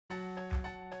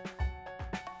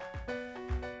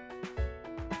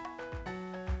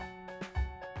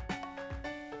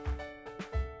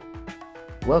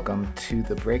Welcome to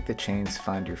the Break the Chains,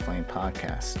 Find Your Flame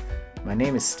podcast. My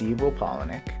name is Steve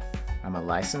Wolpolnik. I'm a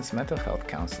licensed mental health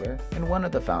counselor and one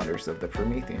of the founders of the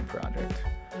Promethean Project.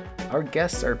 Our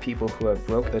guests are people who have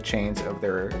broke the chains of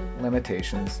their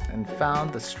limitations and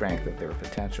found the strength of their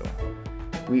potential.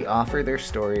 We offer their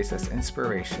stories as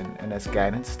inspiration and as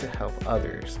guidance to help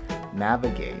others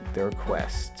navigate their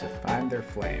quest to find their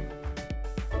flame.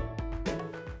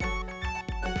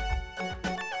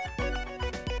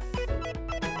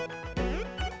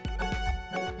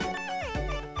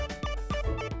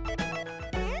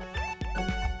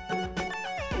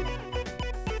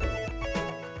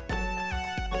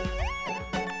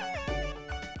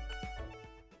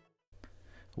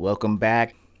 Welcome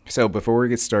back. So before we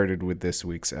get started with this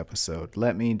week's episode,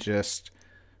 let me just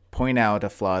point out a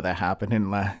flaw that happened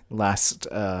in last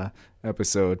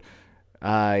episode.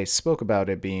 I spoke about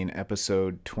it being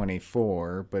episode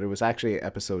 24, but it was actually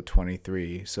episode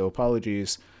 23. So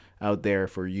apologies out there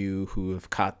for you who have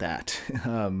caught that.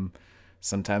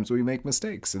 Sometimes we make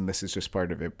mistakes, and this is just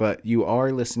part of it. But you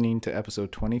are listening to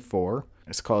episode 24.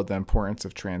 It's called The Importance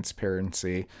of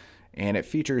Transparency. And it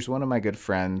features one of my good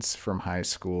friends from high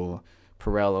school,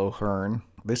 Perel O'Hearn.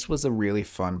 This was a really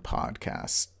fun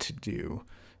podcast to do.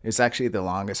 It's actually the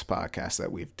longest podcast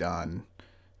that we've done,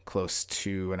 close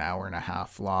to an hour and a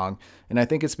half long. And I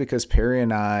think it's because Perry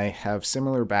and I have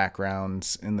similar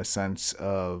backgrounds in the sense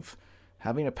of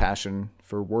having a passion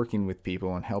for working with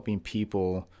people and helping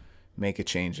people make a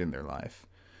change in their life.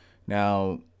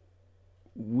 Now,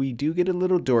 we do get a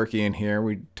little dorky in here.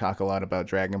 We talk a lot about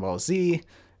Dragon Ball Z,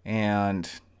 and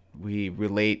we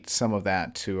relate some of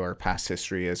that to our past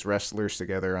history as wrestlers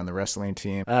together on the wrestling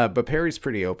team. But Perry's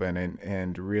pretty open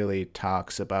and really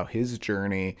talks about his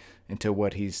journey into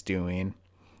what he's doing.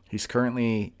 He's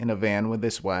currently in a van with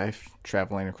his wife,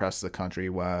 traveling across the country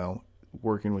while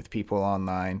working with people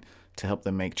online to help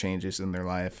them make changes in their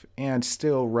life, and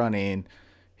still running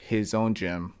his own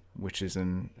gym, which is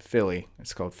in Philly.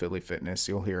 It's called Philly Fitness.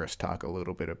 You'll hear us talk a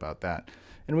little bit about that.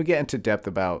 And we get into depth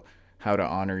about how to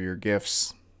honor your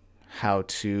gifts, how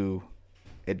to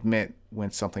admit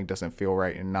when something doesn't feel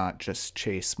right and not just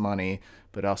chase money,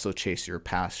 but also chase your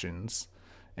passions.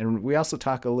 And we also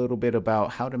talk a little bit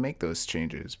about how to make those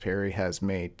changes. Perry has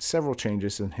made several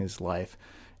changes in his life,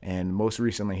 and most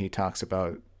recently he talks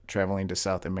about traveling to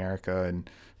South America and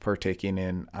partaking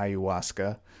in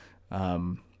ayahuasca.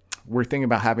 We're thinking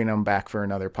about having him back for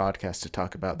another podcast to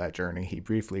talk about that journey. He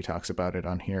briefly talks about it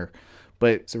on here,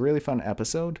 but it's a really fun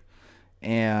episode.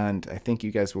 And I think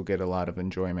you guys will get a lot of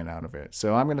enjoyment out of it.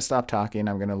 So I'm going to stop talking.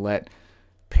 I'm going to let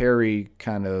Perry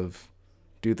kind of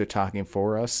do the talking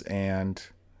for us and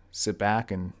sit back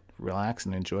and relax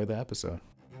and enjoy the episode.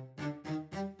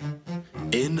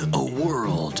 In a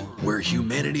world where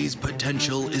humanity's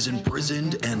potential is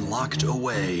imprisoned and locked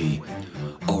away,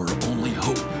 our only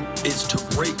hope is to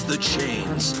break the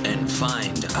chains and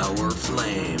find our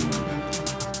flame.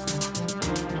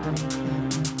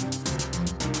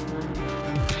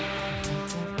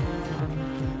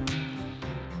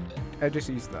 I just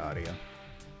used the audio.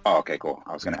 Oh, okay, cool.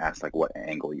 I was going to ask, like, what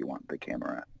angle you want the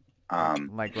camera at.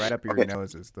 Like right up your okay.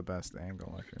 nose is the best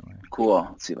angle, I feel like. Cool.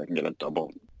 Let's see if I can get a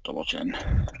double chin.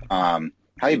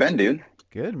 How you been, dude?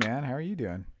 Good, man. How are you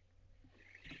doing?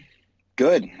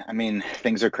 Good. I mean,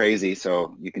 things are crazy,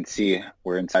 so you can see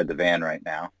we're inside the van right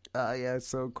now. Yeah, it's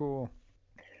so cool.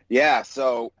 Yeah,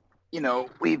 so,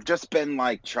 we've just been,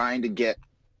 like, trying to get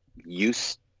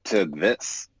used to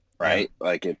this, right? Yeah.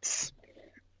 Like, it's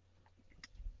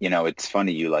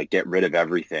funny, you, like, get rid of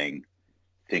everything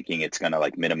thinking it's going to,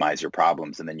 like, minimize your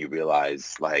problems, and then you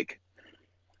realize, like,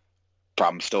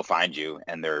 problems still find you,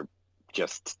 and they're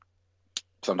just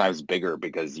sometimes bigger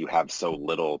because you have so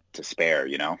little to spare,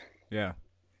 Yeah.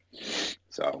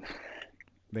 So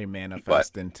they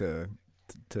manifest into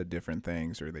different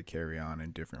things, or they carry on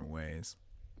in different ways.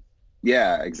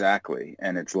 Yeah, exactly.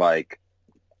 And it's like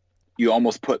you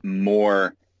almost put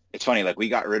more. It's funny, like, we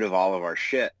got rid of all of our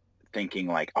shit thinking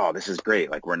like, oh, this is great.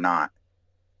 Like,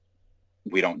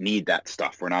 we don't need that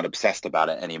stuff. We're not obsessed about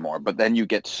it anymore. But then you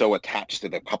get so attached to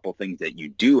the couple things that you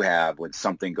do have. When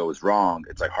something goes wrong,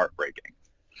 it's like heartbreaking.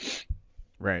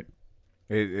 Right.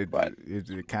 It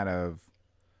kind of,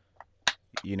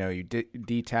 you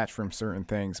detach from certain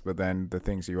things, but then the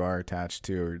things you are attached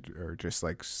to are just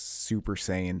like Super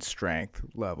Saiyan strength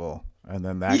level. And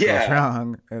then that goes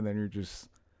wrong. And then you're just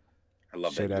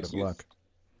shit out of luck.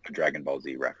 A Dragon Ball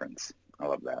Z reference. I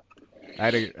love that.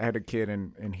 I had a kid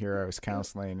in here I was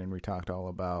counseling, and we talked all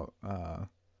about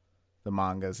the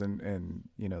mangas and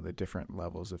the different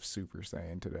levels of Super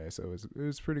Saiyan today. So it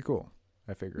was pretty cool.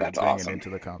 I figured I'd bring it into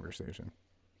the conversation.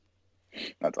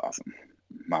 That's awesome.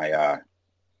 my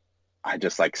I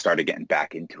just like started getting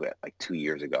back into it like 2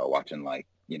 years ago, watching like,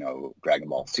 Dragon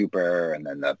Ball Super, and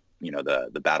then the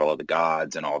Battle of the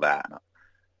Gods and all that. And I'm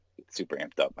super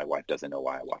amped up. My wife doesn't know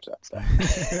why I watch that stuff.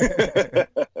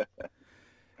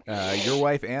 Your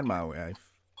wife and my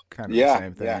wife, kind of the Yeah,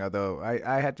 same thing. yeah. Although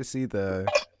I had to see the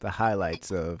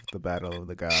highlights of the Battle of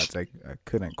the Gods. I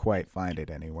couldn't quite find it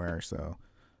anywhere. So,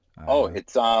 Oh, uh,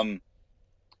 it's I'll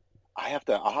have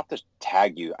to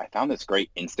tag you. I found this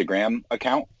great Instagram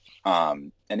account.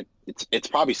 And it's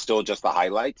probably still just the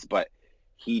highlights, but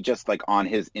he just like on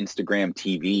his Instagram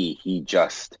TV, he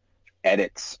just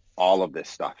edits all of this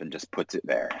stuff and just puts it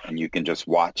there, and you can just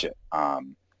watch it.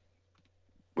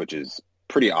 Which is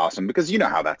pretty awesome because you know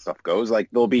how that stuff goes. Like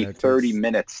there'll be it 30 is.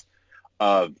 minutes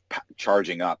of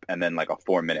charging up and then like a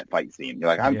 4 minute fight scene. You're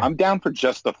like, Yeah. I'm down for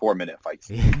just the 4 minute fight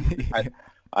scene.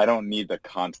 I don't need the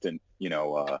constant,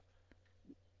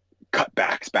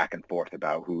 cutbacks back and forth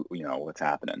about what's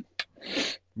happening.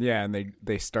 Yeah, and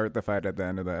they start the fight at the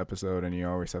end of the episode, and you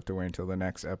always have to wait until the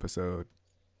next episode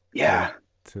to Yeah,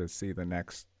 see the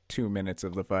next 2 minutes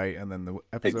of the fight, and then the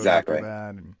episode after exactly.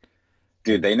 that. And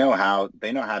Dude, they know how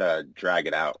to drag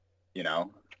it out, you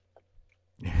know?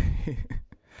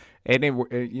 and it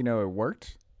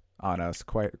worked on us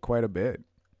quite a bit.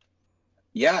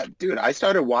 Yeah, dude, I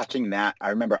started watching that. I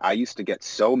remember I used to get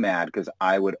so mad because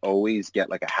I would always get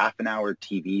like a half an hour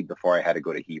TV before I had to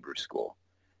go to Hebrew school.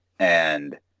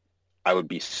 And I would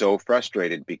be so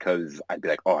frustrated because I'd be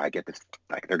like, "Oh, I get this.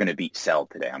 Like, they're gonna beat Cell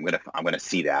today. I'm gonna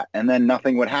see that," and then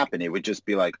nothing would happen. It would just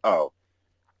be like, "Oh,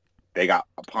 they got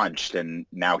punched, and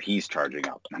now he's charging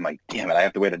up." And I'm like, "Damn it! I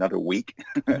have to wait another week."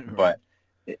 Right. But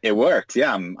it worked.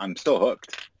 Yeah, I'm still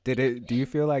hooked. Do you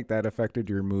feel like that affected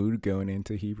your mood going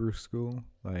into Hebrew school?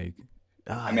 Like,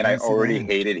 I it mean, I needs to already end.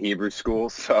 hated Hebrew school,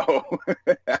 so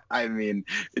I mean,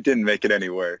 it didn't make it any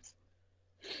worse.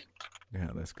 Yeah,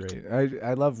 that's great.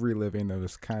 I love reliving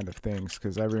those kind of things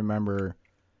because I remember,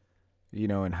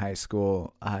 in high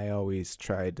school, I always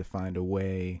tried to find a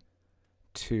way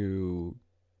to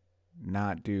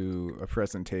not do a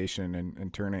presentation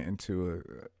and turn it into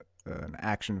an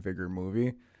action figure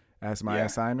movie as my Yeah.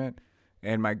 assignment.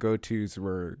 And my go tos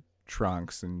were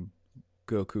Trunks and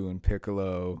Goku and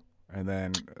Piccolo, and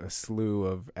then a slew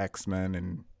of X-Men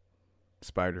and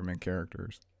Spider-Man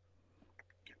characters.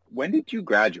 When did you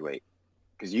graduate?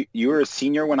 Because you were a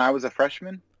senior when I was a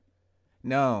freshman.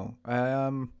 No,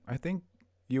 I think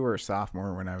you were a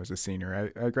sophomore when I was a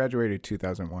senior. I graduated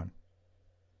 2001.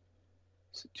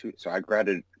 So I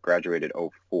graduated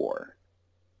 '04.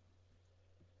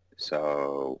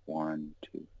 So one,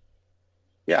 two.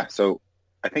 Yeah. So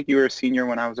I think you were a senior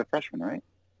when I was a freshman, right?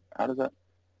 How does that?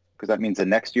 Because that means the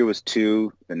next year was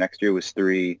two, the next year was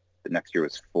three, the next year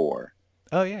was four.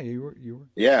 Oh yeah, you were.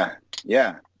 Yeah.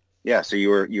 Yeah. Yeah. So you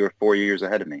were 4 years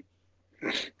ahead of me.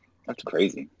 That's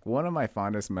crazy. One of my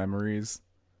fondest memories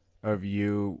of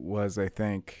you was, I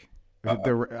think,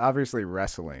 Uh-oh. obviously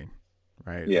wrestling,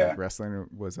 right? Like Yeah. wrestling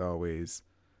was always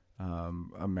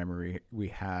a memory we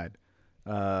had.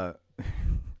 Uh,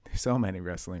 so many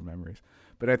wrestling memories.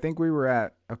 But I think we were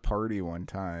at a party one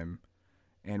time,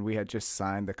 and we had just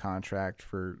signed the contract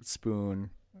for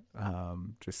Spoon,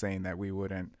 just saying that we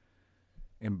wouldn't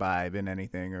imbibe in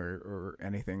anything or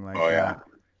anything like Oh yeah. that.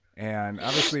 And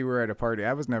obviously, we're at a party.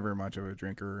 I was never much of a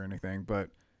drinker or anything, but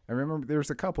I remember there was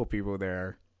a couple people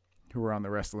there who were on the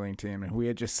wrestling team, and we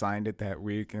had just signed it that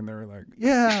week, and they were like,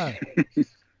 "Yeah,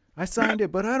 I signed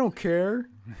it, but I don't care."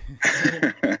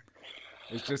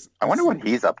 It's just I wonder what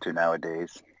he's up to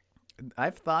nowadays.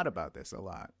 I've thought about this a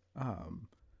lot,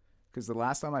 because the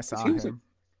last time I Because saw he was a him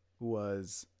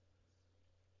was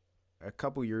a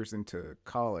couple years into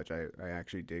college. I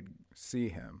actually did see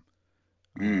him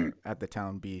mm, at the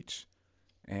town beach,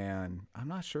 and I'm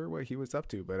not sure what he was up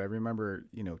to, but I remember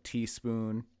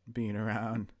Teaspoon being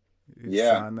around, his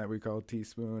yeah. son that we called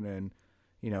Teaspoon, and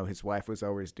his wife was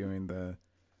always doing the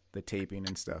taping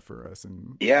and stuff for us,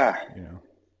 and Yeah. you know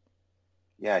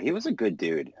Yeah, he was a good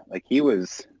dude. Like he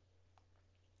was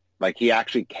like he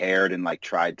actually cared and like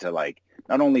tried to like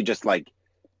not only just like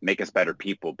make us better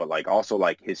people, but like also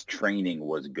like his training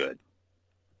was good,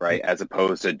 right? As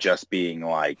opposed to just being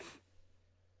like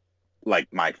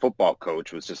my football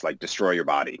coach was just like destroy your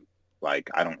body. Like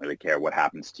I don't really care what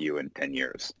happens to you in 10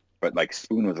 years. But like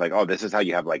Spoon was like, "Oh, this is how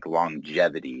you have like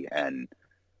longevity and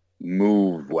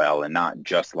move well and not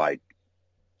just like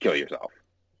kill yourself."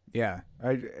 yeah,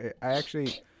 I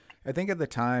actually I think at the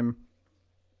time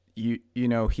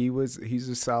he's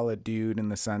a solid dude in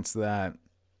the sense that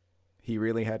he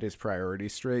really had his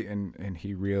priorities straight, and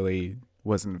he really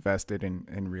was invested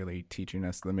in really teaching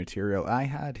us the material. I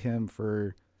had him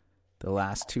for the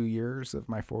last 2 years of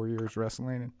my 4 years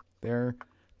wrestling. There,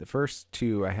 the first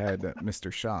two I had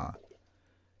Mr. Shaw,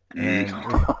 and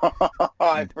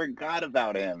I forgot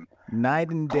about him. night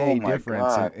and Oh day my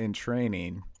difference God. in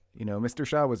training. You know, Mr.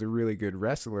 Shaw was a really good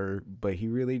wrestler, but he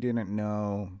really didn't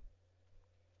know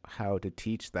how to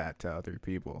teach that to other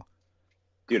people.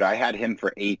 Dude, I had him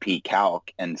for AP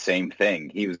Calc, and same thing.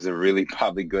 He was really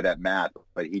probably good at math,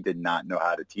 but he did not know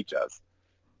how to teach us.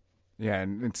 Yeah,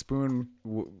 and Spoon,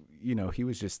 you know, he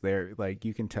was just there. Like,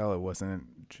 you can tell it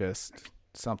wasn't just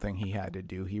something he had to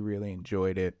do. He really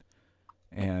enjoyed it.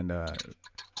 And,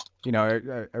 you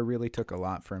know, I really took a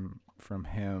lot from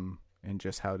him and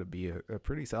just how to be a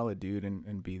pretty solid dude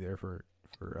and be there for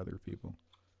other people.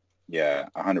 Yeah,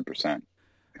 100%.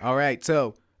 All right,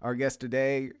 so our guest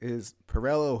today is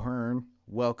Perel O'Hearn.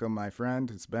 Welcome, my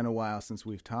friend. It's been a while since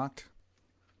we've talked.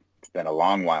 It's been a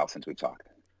long while since we talked.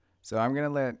 So I'm going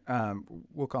to let,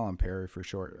 we'll call him Perry for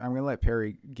short. I'm going to let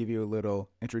Perry give you a little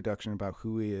introduction about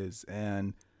who he is,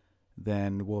 and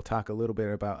then we'll talk a little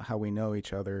bit about how we know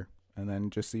each other, and then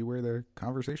just see where the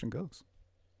conversation goes.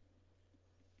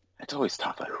 It's always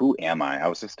tough. Like, who am I? I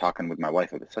was just talking with my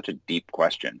wife. It was such a deep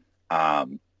question.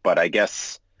 But I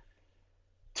guess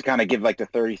to kind of give like the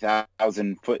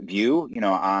 30,000 foot view, you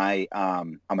know, I'm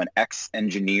an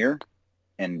ex-engineer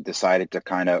and decided to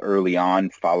kind of early on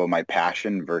follow my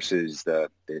passion versus the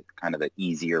kind of the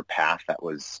easier path that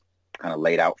was kind of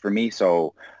laid out for me.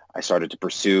 So I started to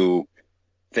pursue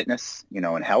fitness, you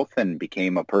know, and health, and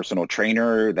became a personal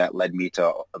trainer. That led me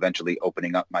to eventually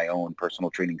opening up my own personal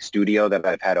training studio that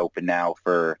I've had open now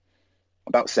for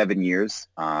about 7 years.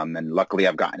 And luckily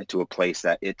I've gotten it to a place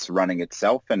that it's running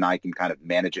itself and I can kind of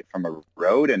manage it from a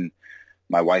road. And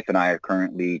my wife and I are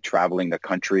currently traveling the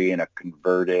country in a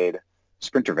converted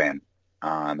Sprinter van.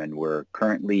 And we're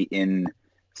currently in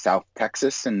South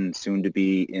Texas and soon to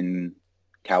be in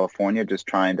California, just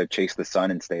trying to chase the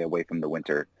sun and stay away from the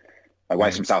winter. My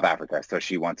wife's from South Africa, so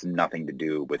she wants nothing to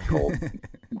do with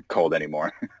cold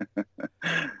anymore.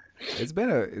 It's been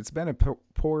a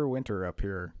poor winter up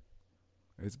here.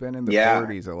 It's been in the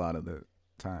 40s a lot of the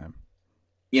time.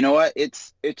 You know what?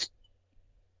 It's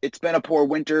been a poor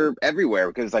winter everywhere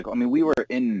because, like, I mean,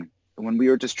 when we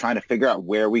were just trying to figure out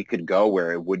where we could go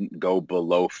where it wouldn't go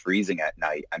below freezing at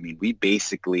night. I mean, we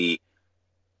basically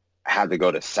had to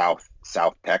go to South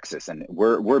Texas, and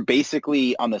we're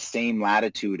basically on the same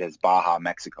latitude as Baja,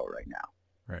 Mexico right now.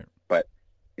 Right. But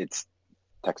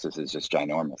Texas is just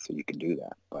ginormous, so you can do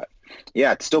that. But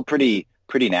yeah, it's still pretty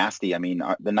nasty. I mean,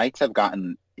 the nights have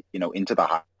gotten, you know, into the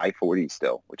high 40s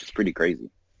still, which is pretty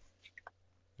crazy.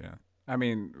 Yeah. I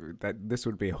mean, that this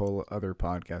would be a whole other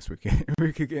podcast.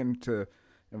 We could get into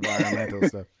environmental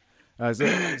stuff.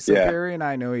 So Barry and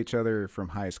I know each other from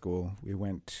high school. We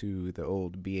went to the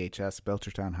old BHS,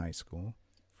 Belchertown High School,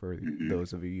 for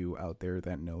those of you out there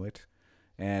that know it.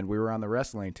 And we were on the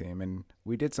wrestling team, and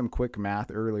we did some quick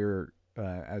math earlier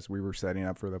as we were setting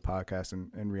up for the podcast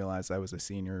and realized I was a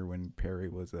senior when Perry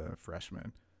was a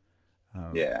freshman.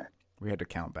 We had to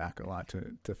count back a lot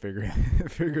to figure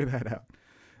that out.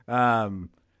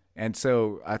 And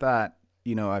so I thought,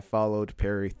 you know, I followed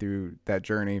Perry through that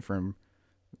journey from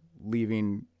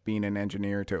leaving being an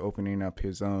engineer to opening up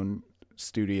his own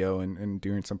studio and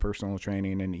doing some personal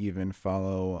training, and even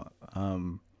follow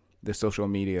the social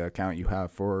media account you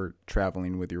have for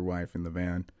traveling with your wife in the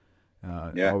van.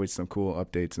 Always some cool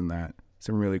updates in that.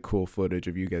 Some really cool footage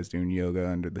of you guys doing yoga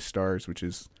under the stars, which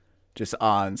is just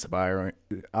awe-inspiring.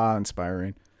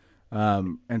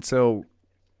 And so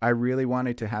I really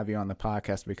wanted to have you on the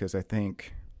podcast because I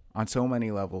think on so many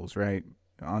levels, right?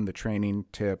 On the training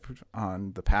tip,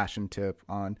 on the passion tip,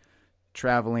 on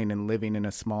traveling and living in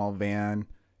a small van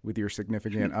with your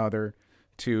significant other,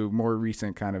 to more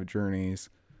recent kind of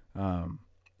journeys. And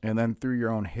then through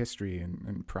your own history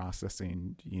and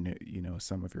processing, you know,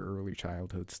 some of your early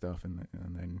childhood stuff, and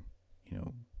then, you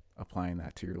know, applying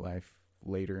that to your life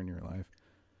later in your life.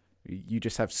 You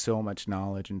just have so much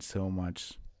knowledge and so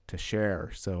much to share.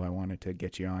 So I wanted to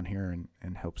get you on here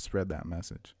and help spread that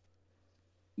message.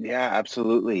 Yeah,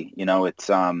 absolutely. You know, it's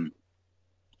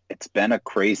been a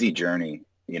crazy journey,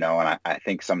 you know, and I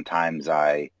think sometimes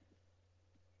I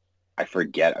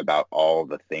forget about all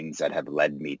the things that have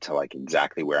led me to like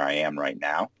exactly where I am right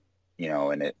now, you know,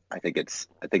 and I think it's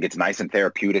nice and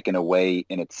therapeutic in a way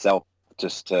in itself,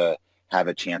 just to have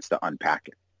a chance to unpack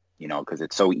it, you know, because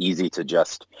it's so easy to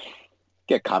just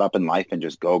get caught up in life and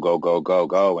just go.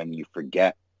 And you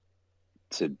forget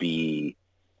to be,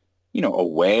 you know,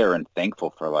 aware and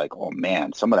thankful for like, oh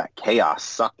man, some of that chaos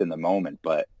sucked in the moment,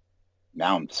 but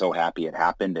now I'm so happy it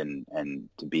happened, and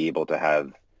to be able to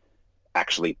have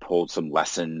actually pulled some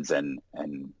lessons and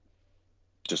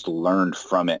just learned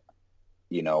from it,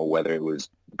 whether it was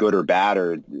good or bad,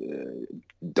 or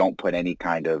don't put any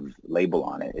kind of label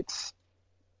on it. It's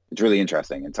really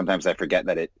interesting. And sometimes I forget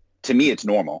that to me, it's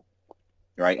normal,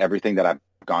 right? Everything that I've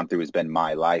gone through has been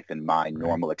my life and my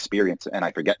normal experience. And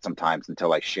I forget sometimes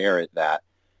until I share it that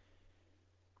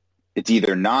it's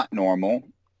either not normal,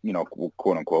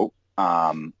 quote unquote,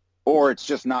 or it's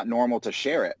just not normal to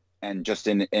share it. And just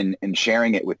in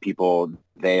sharing it with people,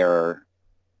 they're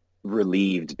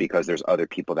relieved because there's other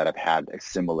people that have had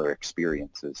similar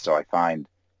experiences. So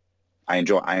I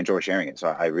enjoy sharing it. So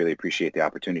I really appreciate the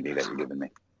opportunity that you're giving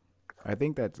me. I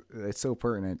think that it's so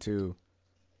pertinent too.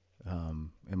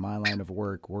 In my line of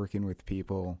work, working with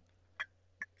people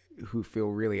who feel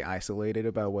really isolated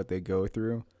about what they go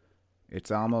through,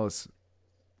 it's almost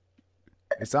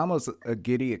a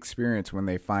giddy experience when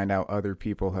they find out other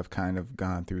people have kind of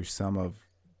gone through some of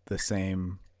the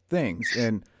same things,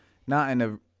 and not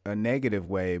in a negative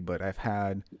way, but I've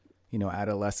had,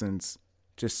 adolescents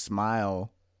just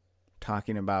smile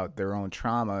talking about their own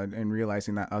trauma and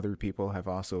realizing that other people have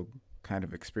also kind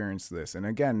of experienced this. And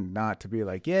again, not to be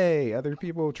like, yay, other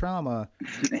people trauma,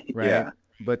 right? Yeah.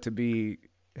 But to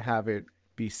have it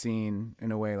be seen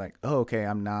in a way like, oh, okay,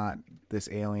 I'm not this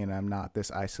alien, I'm not this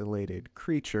isolated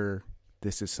creature.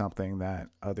 This is something that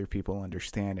other people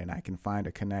understand, and I can find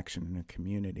a connection and a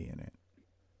community in it.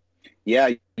 Yeah,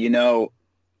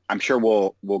 I'm sure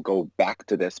we'll go back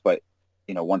to this, but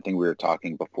one thing we were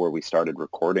talking before we started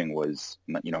recording was,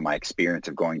 my experience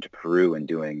of going to Peru and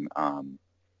doing,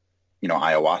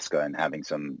 ayahuasca and having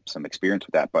some experience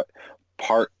with that. But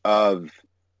part of,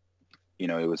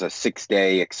 it was a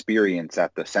 6-day experience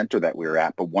at the center that we were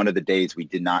at. But one of the days we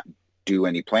did not do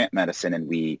any plant medicine, and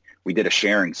we did a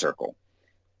sharing circle.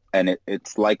 And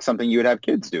it's like something you would have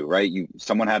kids do, right?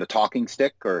 Someone had a talking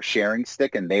stick or a sharing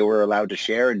stick, and they were allowed to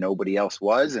share and nobody else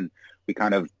was. And we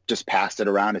kind of just passed it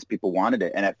around as people wanted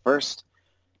it. And at first,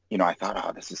 I thought,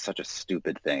 oh, this is such a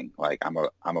stupid thing. Like I'm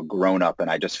a grown up and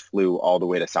I just flew all the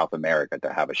way to South America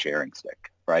to have a sharing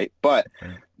stick, right? But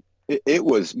it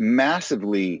was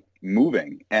massively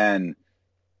moving. And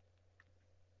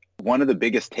one of the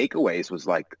biggest takeaways was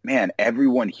like, man,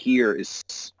 everyone here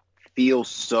feels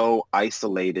so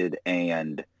isolated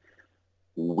and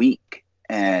weak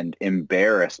and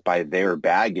embarrassed by their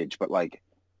baggage. But like,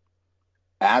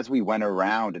 as we went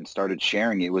around and started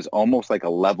sharing, it was almost like a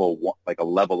level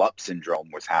up syndrome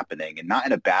was happening, and not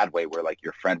in a bad way where like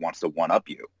your friend wants to one up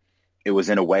you. It was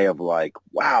in a way of like,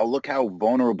 wow, look how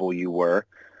vulnerable you were.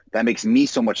 That makes me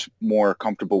so much more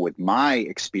comfortable with my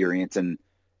experience. And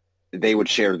they would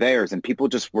share theirs, and people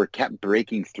just kept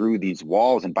breaking through these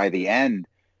walls. And by the end,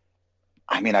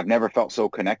 I mean, I've never felt so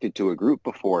connected to a group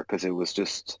before, because it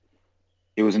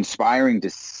was inspiring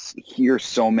to hear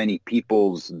so many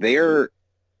people's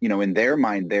in their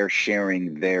mind, they're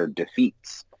sharing their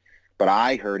defeats, but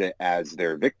I heard it as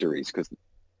their victories because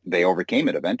they overcame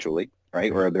it eventually,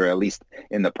 right? Or they're at least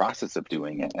in the process of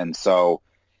doing it. And so,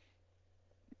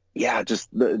 yeah, just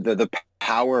the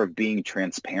power of being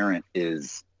transparent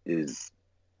is it's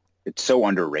so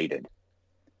underrated.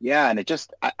 Yeah. And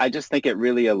I just think it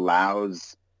really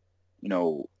allows,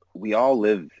 we all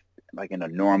live like in a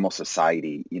normal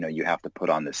society. You have to put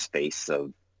on this face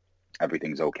of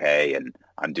everything's okay and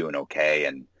I'm doing okay.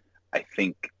 And I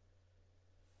think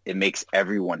it makes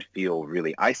everyone feel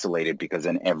really isolated, because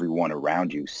then everyone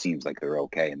around you seems like they're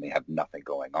okay and they have nothing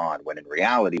going on, when in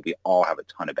reality, we all have a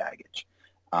ton of baggage.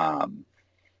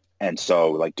 And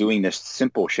so like doing this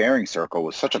simple sharing circle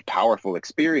was such a powerful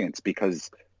experience,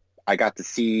 because I got to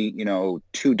see,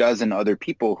 24 other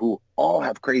people who all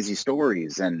have crazy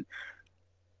stories, and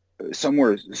some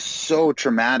were so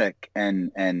traumatic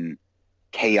and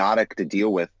chaotic to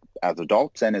deal with as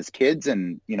adults and as kids.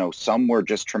 And, some were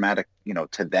just traumatic,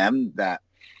 to them,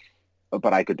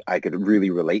 but I could really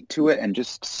relate to it. And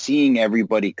just seeing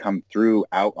everybody come through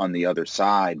out on the other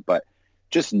side, but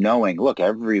just knowing, look,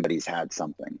 everybody's had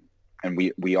something, and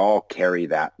we all carry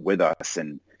that with us.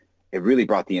 And it really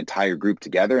brought the entire group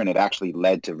together, and it actually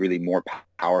led to really more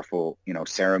powerful,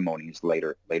 ceremonies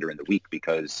later in the week,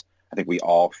 because I think we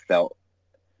all felt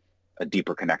a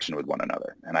deeper connection with one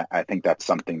another. And I think that's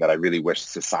something that I really wish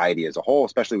society as a whole,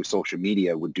 especially with social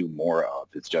media, would do more of.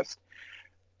 It's just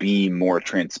be more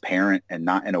transparent, and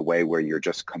not in a way where you're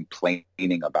just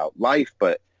complaining about life,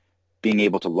 but being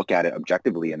able to look at it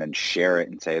objectively and then share it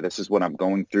and say, this is what I'm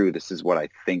going through. This is what I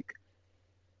think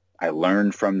I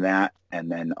learned from that.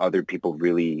 And then other people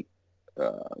really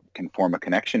can form a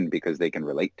connection because they can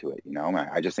relate to it.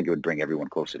 I just think it would bring everyone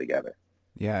closer together.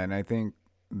 Yeah. And I think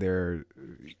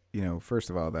first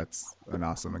of all, that's an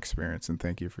awesome experience, and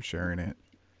thank you for sharing it.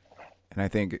 And I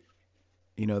think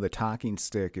the talking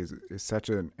stick is such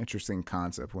an interesting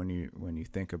concept when you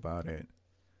think about it.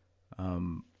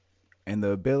 And the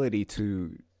ability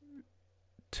to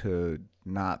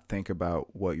not think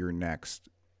about what your next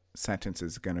sentence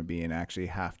is going to be and actually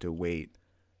have to wait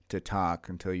to talk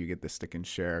until you get the stick and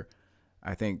share.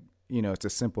 I think, it's a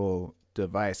simple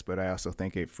device, but I also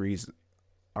think it frees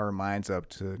our minds up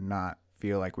to not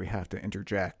feel like we have to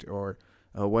interject or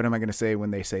what am I going to say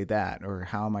when they say that, or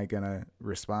how am I going to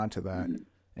respond to that?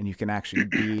 And you can actually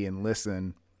be and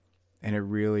listen, and it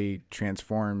really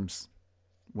transforms.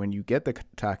 When you get the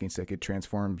talking stick, it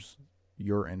transforms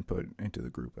your input into the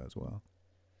group as well.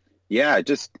 Yeah,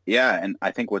 and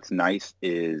I think what's nice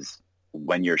is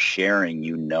when you're sharing,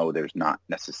 there's not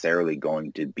necessarily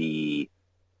going to be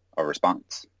a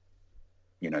response.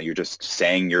 You're just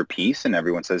saying your piece and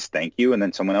everyone says thank you, and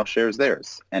then someone else shares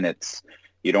theirs. And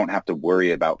you don't have to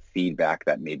worry about feedback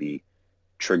that may be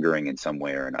triggering in some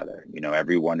way or another.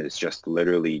 Everyone is just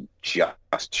literally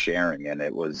just sharing, and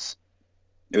it was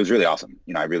really awesome.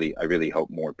 I really hope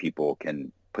more people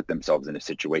can put themselves in a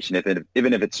situation,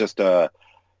 even if it's just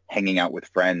hanging out with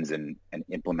friends and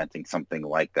implementing something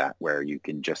like that, where you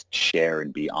can just share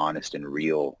and be honest and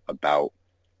real about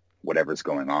whatever's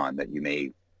going on that you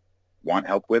may want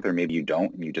help with, or maybe you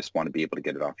don't, and you just want to be able to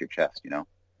get it off your chest,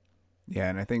 Yeah,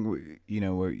 and I think,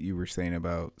 what you were saying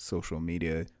about social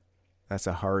media, that's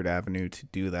a hard avenue to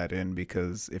do that in,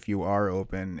 because if you are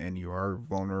open and you are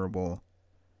vulnerable,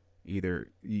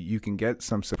 either you can get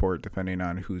some support depending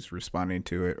on who's responding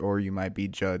to it, or you might be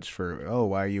judged for, oh,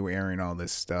 why are you airing all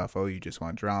this stuff? Oh, you just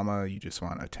want drama, you just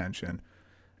want attention.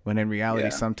 When in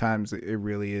reality, sometimes it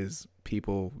really is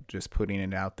people just putting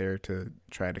it out there to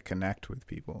try to connect with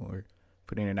people, or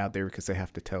putting it out there because they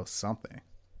have to tell something.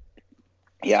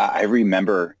 Yeah, I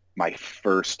remember my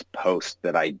first post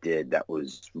that I did that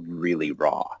was really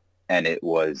raw. And it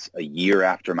was a year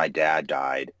after my dad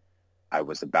died. I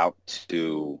was about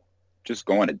to just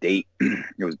go on a date.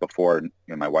 It was before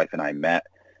my wife and I met.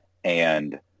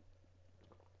 And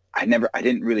I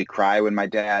didn't really cry when my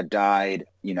dad died.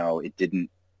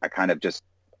 I kind of just,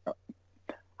 I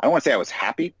don't want to say I was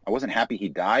happy. I wasn't happy he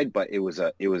died, but it was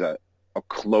a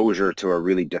closure to a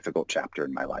really difficult chapter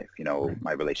in my life, right.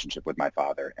 My relationship with my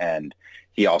father. And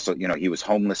he also, he was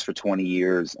homeless for 20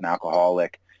 years, an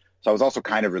alcoholic. So I was also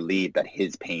kind of relieved that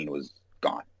his pain was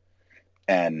gone.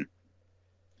 And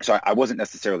so I wasn't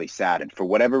necessarily sad. And for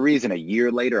whatever reason, a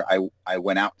year later, I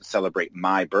went out to celebrate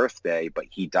my birthday, but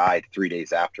he died 3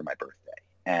 days after my birthday.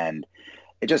 And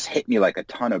it just hit me like a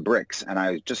ton of bricks. And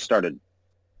I just started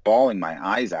bawling my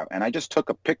eyes out. And I just took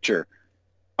a picture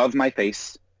of my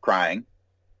face crying,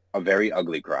 a very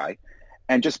ugly cry,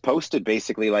 and just posted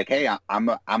basically like, hey,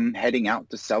 I'm heading out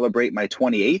to celebrate my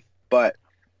 28th, but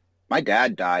my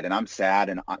dad died and I'm sad.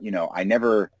 And, I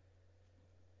never,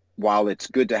 while it's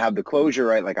good to have the closure,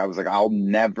 right? Like I was like, I'll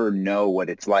never know what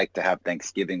it's like to have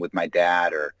Thanksgiving with my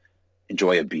dad, or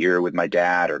enjoy a beer with my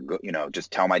dad, or go,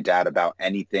 just tell my dad about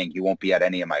anything. He won't be at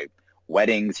any of my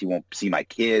weddings. He won't see my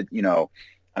kid, and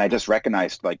I just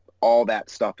recognized like all that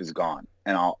stuff is gone,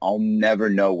 and I'll never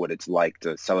know what it's like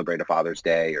to celebrate a Father's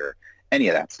Day or any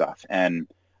of that stuff. And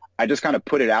I just kind of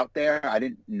put it out there. I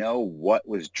didn't know what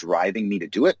was driving me to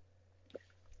do it.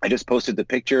 I just posted the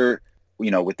picture,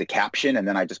 with the caption, and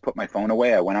then I just put my phone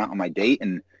away. I went out on my date,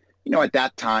 and, at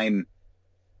that time,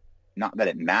 not that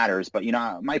it matters, but,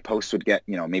 my posts would get,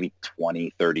 maybe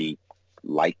 20, 30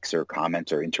 likes or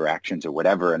comments or interactions or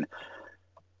whatever. And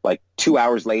like 2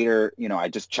 hours later, I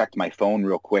just checked my phone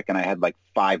real quick, and I had like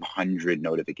 500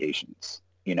 notifications,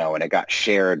 and it got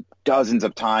shared dozens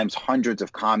of times, hundreds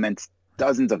of comments,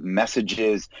 dozens of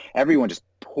messages, everyone just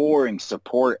pouring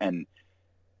support. And,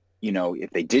 if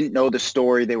they didn't know the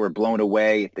story, they were blown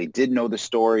away. If they did know the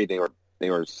story, they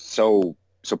were so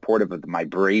supportive of my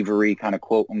bravery, kind of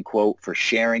quote unquote, for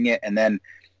sharing it. And then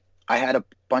I had a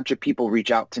bunch of people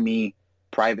reach out to me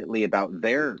privately about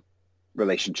their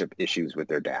relationship issues with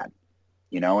their dad,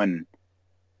 and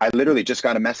I literally just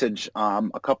got a message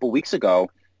a couple weeks ago.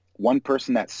 One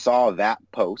person that saw that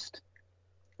post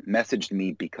messaged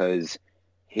me because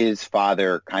his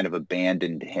father kind of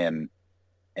abandoned him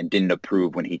and didn't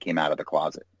approve when he came out of the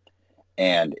closet.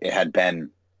 And it had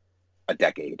been a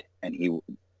decade, and he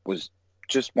was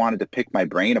just wanted to pick my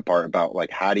brain apart about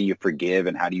like, how do you forgive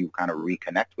and how do you kind of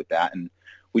reconnect with that? And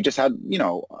we just had,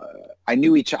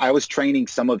 I was training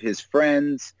some of his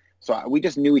friends. So we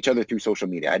just knew each other through social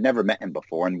media. I'd never met him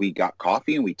before, and we got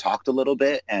coffee and we talked a little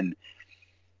bit. And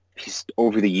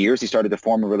over the years, he started to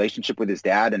form a relationship with his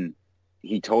dad. And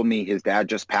he told me his dad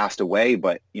just passed away,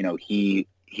 but, he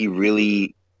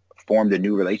really formed a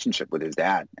new relationship with his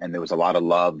dad. And there was a lot of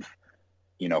love,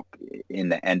 you know, in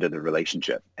the end of the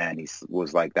relationship. And he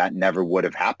was like, that never would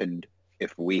have happened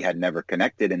if we had never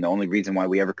connected. And the only reason why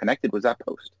we ever connected was that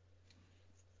post,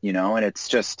 you know, and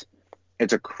it's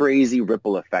a crazy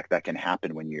ripple effect that can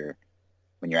happen when you're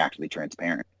actually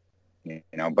transparent, you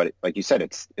know, but like you said,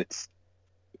 it's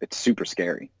super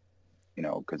scary, you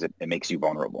know, because it makes you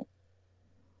vulnerable.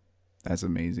 That's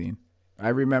amazing. I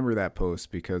remember that post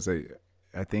because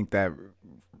I think that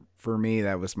for me,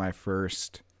 that was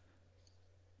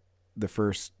the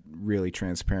first really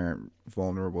transparent,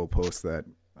 vulnerable post that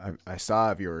I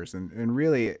saw of yours. And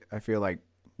really, I feel like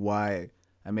why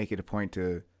I make it a point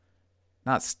to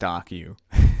not stalk you.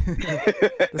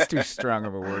 That's too strong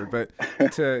of a word, but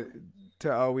to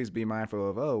always be mindful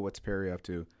of, oh, what's Perry up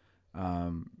to?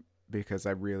 Because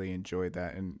I really enjoyed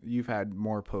that. And you've had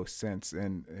more posts since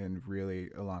and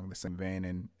really along the same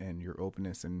vein, and your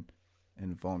openness and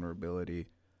vulnerability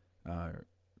are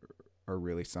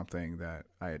really something that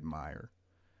I admire.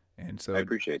 And so I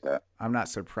appreciate that. I'm not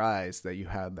surprised that you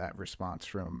had that response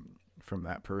from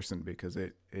that person, because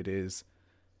it is,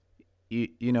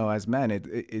 you know, as men,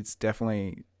 it's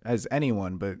definitely, as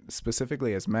anyone, but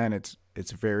specifically as men,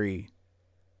 it's very,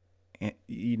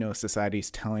 you know,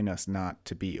 society's telling us not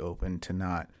to be open, to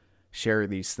not share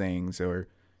these things, or,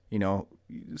 you know,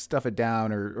 stuff it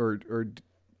down, or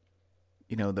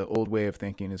you know, the old way of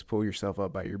thinking is pull yourself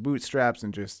up by your bootstraps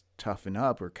and just toughen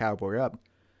up or cowboy up.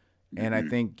 And I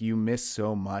think you miss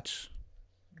so much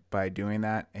by doing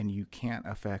that, and you can't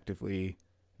effectively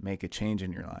make a change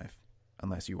in your life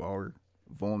unless you are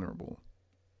vulnerable.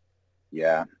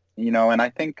 Yeah. You know, and I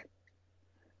think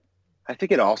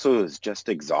it also is just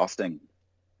exhausting,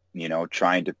 you know,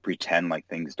 trying to pretend like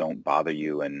things don't bother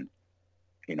you. And,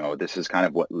 you know, this is kind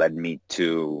of what led me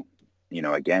to, you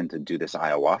know, again, to do this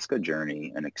ayahuasca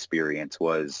journey and experience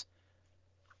was,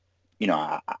 you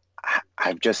know,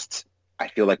 I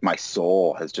feel like my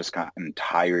soul has just gotten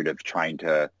tired of trying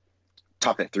to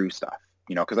tough it through stuff,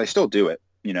 you know, because I still do it,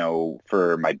 you know,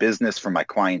 for my business, for my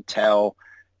clientele.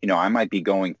 You know, I might be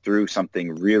going through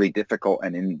something really difficult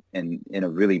and in a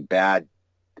really bad,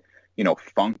 you know,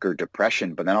 funk or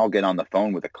depression, but then I'll get on the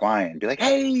phone with a client and be like,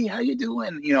 hey, how you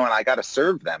doing? You know, and I got to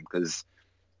serve them because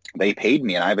they paid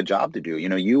me and I have a job to do. You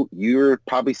know, you're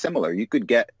probably similar. You could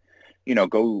get, you know,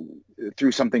 go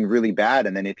through something really bad.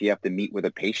 And then if you have to meet with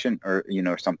a patient or, you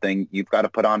know, something, you've got to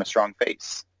put on a strong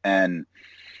face. And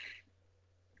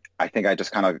I think I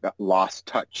just kind of lost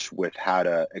touch with how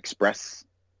to express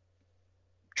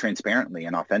transparently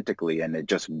and authentically. And it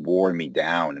just wore me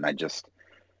down. And I just,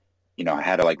 you know, I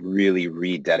had to like really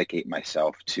rededicate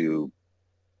myself to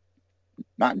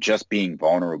not just being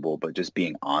vulnerable, but just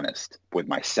being honest with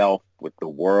myself, with the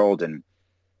world, and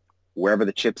wherever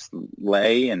the chips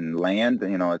lay and land,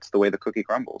 you know, it's the way the cookie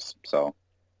crumbles. So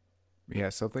Yeah,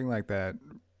 something like that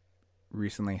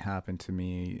recently happened to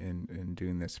me in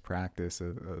doing this practice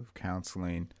of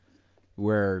counseling,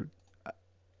 where,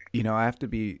 you know, I have to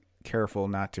be careful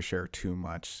not to share too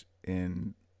much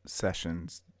in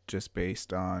sessions, just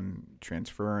based on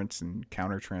transference and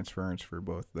countertransference for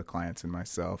both the clients and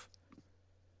myself.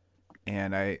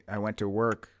 And I went to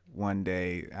work one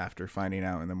day after finding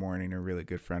out in the morning a really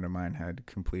good friend of mine had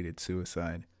completed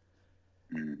suicide.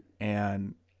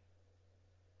 And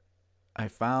I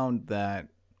found that,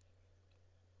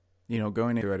 you know,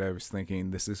 going into it, I was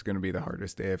thinking this is going to be the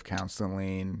hardest day of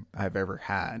counseling I've ever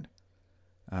had.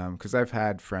 Because I've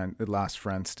had lost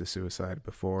friends to suicide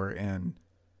before. And,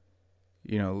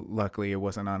 you know, luckily it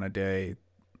wasn't on a day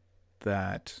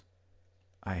that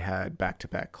I had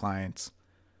back-to-back clients.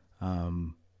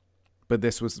 But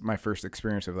this was my first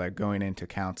experience of like going into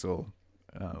counsel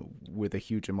with a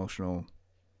huge emotional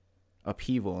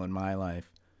upheaval in my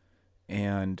life.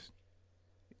 And,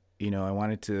 you know, I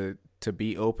wanted to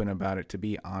be open about it, to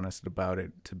be honest about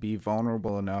it, to be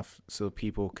vulnerable enough so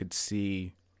people could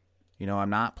see, you know, I'm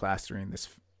not plastering this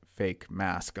fake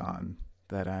mask on,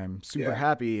 that I'm super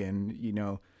happy and, you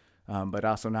know, but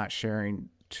also not sharing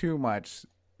too much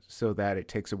so that it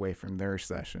takes away from their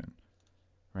session.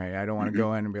 Right. I don't want to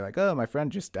go in and be like, oh, my friend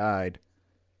just died,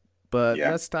 but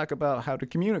let's talk about how to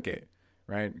communicate.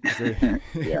 Right. Because it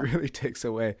really takes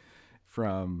away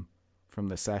from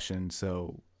the session.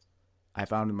 So I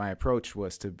found my approach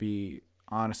was to be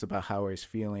honest about how I was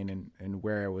feeling and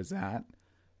where I was at,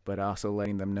 but also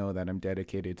letting them know that I'm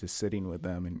dedicated to sitting with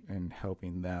them and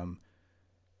helping them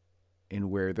in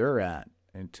where they're at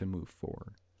and to move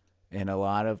forward. And a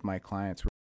lot of my clients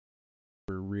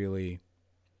were really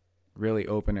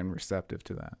open and receptive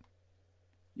to that.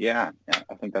 Yeah,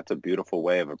 I think that's a beautiful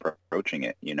way of approaching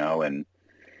it, you know, and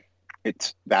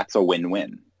that's a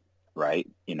win-win, right?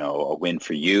 You know, a win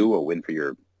for you, a win for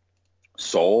your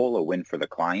soul, a win for the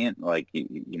client. Like,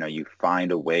 you know, you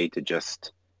find a way to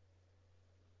just,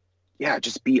 yeah,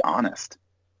 just be honest,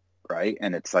 right?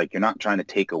 And it's like, you're not trying to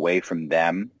take away from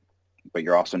them, but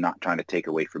you're also not trying to take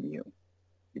away from you.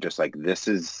 You're just like, this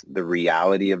is the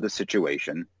reality of the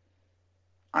situation.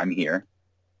 I'm here.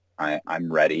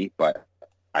 I'm ready, but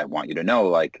I want you to know,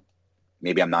 like,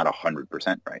 maybe I'm not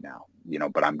 100% right now, you know,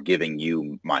 but I'm giving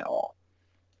you my all.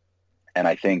 And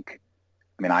I think,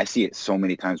 I mean, I see it so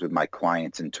many times with my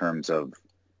clients in terms of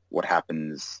what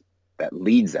happens that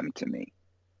leads them to me,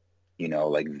 you know,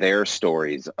 like their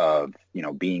stories of, you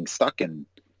know, being stuck in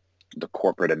the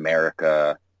corporate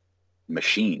America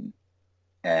machine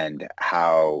and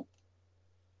how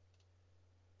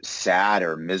sad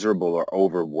or miserable or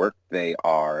overworked they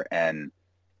are. And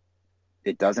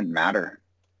it doesn't matter,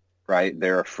 right?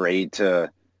 They're afraid to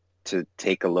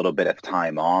take a little bit of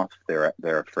time off. They're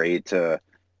afraid to,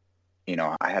 you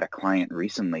know, I had a client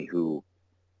recently who,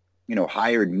 you know,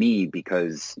 hired me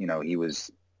because, you know, he was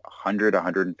 100,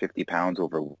 150 pounds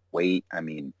overweight. I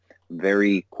mean,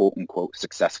 very quote unquote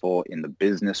successful in the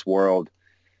business world,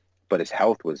 but his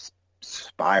health was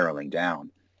spiraling down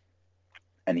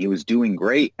and he was doing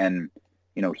great. And,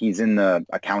 you know, he's in the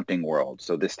accounting world.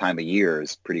 So this time of year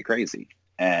is pretty crazy.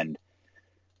 And,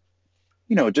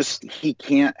 you know, just he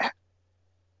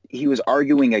was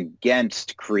arguing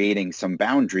against creating some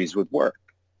boundaries with work,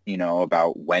 you know,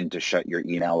 about when to shut your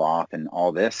email off and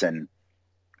all this. And,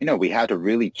 you know, we had to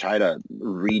really try to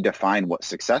redefine what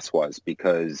success was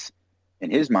because in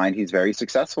his mind, he's very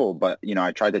successful. But, you know,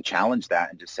 I tried to challenge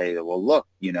that and just say, well, look,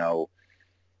 you know,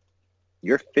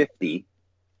 you're 50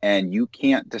 and you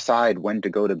can't decide when to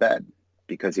go to bed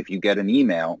because if you get an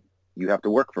email, you have to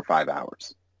work for 5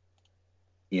 hours,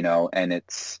 you know, and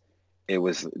it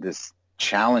was this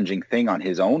challenging thing on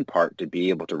his own part to be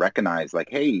able to recognize like,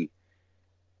 hey,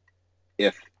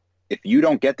 if you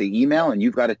don't get the email and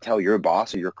you've got to tell your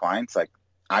boss or your clients, like,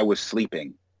 I was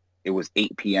sleeping, it was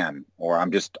 8 p.m. or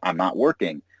I'm not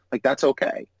working, like, that's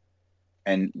okay.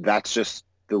 And that's just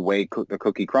the way the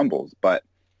cookie crumbles. But,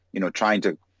 you know, trying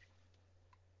to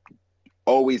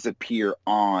always appear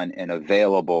on and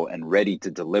available and ready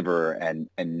to deliver and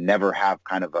never have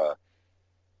kind of a,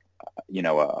 you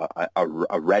know,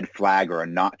 a red flag or a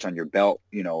notch on your belt,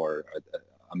 you know, or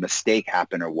a mistake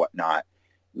happen or whatnot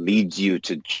leads you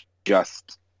to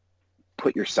just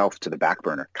put yourself to the back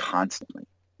burner constantly,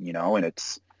 you know. And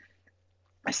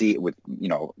I see it with, you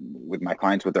know, with my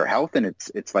clients with their health, and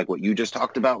it's like what you just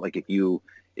talked about. Like if you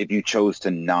chose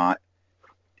to not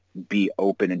be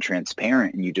open and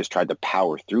transparent and you just tried to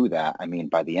power through that, I mean,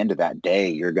 by the end of that day,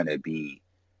 you're going to be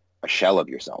a shell of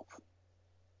yourself.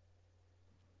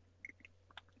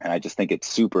 And I just think it's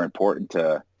super important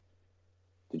to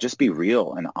just be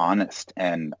real and honest.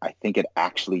 And I think it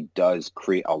actually does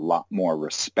create a lot more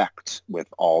respect with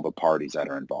all the parties that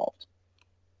are involved.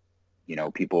 You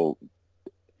know, people,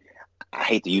 I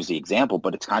hate to use the example,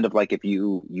 but it's kind of like if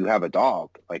you have a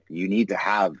dog, like you need to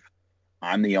have,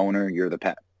 I'm the owner, you're the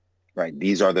pet, right?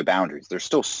 These are the boundaries. There's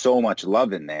still so much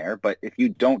love in there, but if you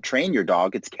don't train your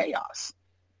dog, it's chaos,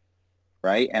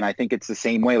 right? And I think it's the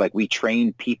same way, like we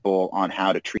train people on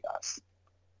how to treat us.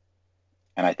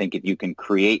 And I think if you can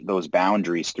create those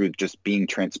boundaries through just being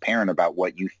transparent about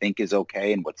what you think is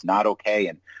okay and what's not okay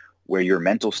and where your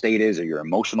mental state is or your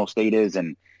emotional state is,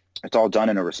 and it's all done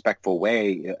in a respectful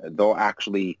way, they'll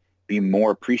actually be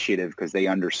more appreciative because they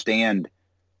understand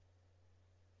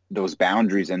those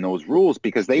boundaries and those rules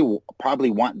because they probably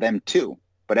want them too.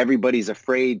 But everybody's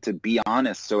afraid to be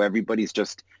honest. So everybody's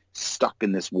just stuck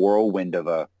in this whirlwind of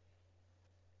a,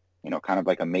 you know, kind of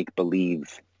like a make-believe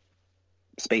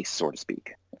space, so to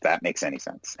speak, if that makes any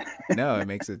sense. No, it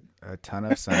makes a ton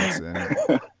of sense.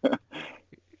 And,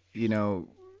 you know,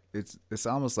 it's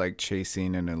almost like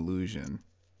chasing an illusion.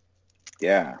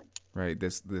 Yeah. Right.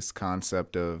 This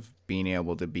concept of being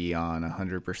able to be on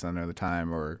 100% of the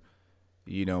time, or,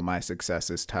 you know, my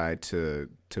success is tied to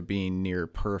being near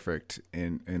perfect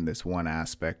in this one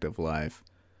aspect of life.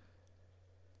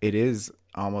 It is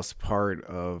almost part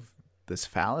of this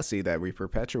fallacy that we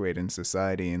perpetuate in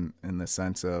society in the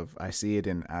sense of, I see it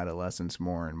in adolescents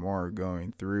more and more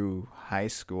going through high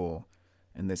school,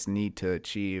 and this need to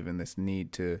achieve and this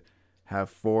need to have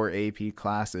 4 AP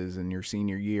classes in your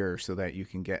senior year so that you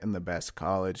can get in the best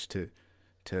college, to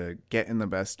get in the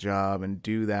best job and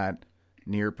do that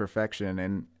near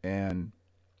perfection. And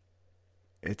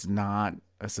it's not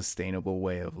a sustainable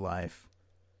way of life.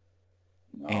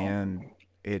 No. And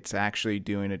it's actually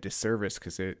doing a disservice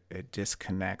because it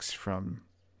disconnects from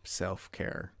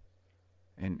self-care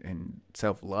and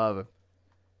self-love.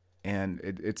 And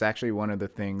it's actually one of the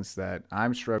things that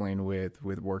I'm struggling with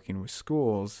working with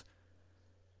schools.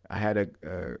 I had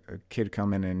a kid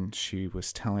come in and she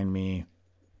was telling me,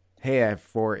 hey, I have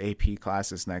 4 AP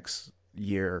classes next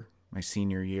year, my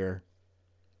senior year.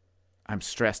 I'm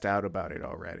stressed out about it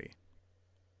already.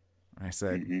 I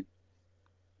said, Mm-hmm.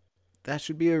 that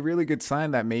should be a really good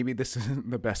sign that maybe this isn't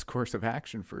the best course of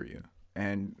action for you.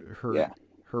 And Yeah.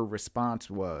 her response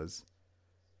was,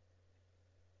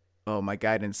 oh, my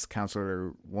guidance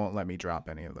counselor won't let me drop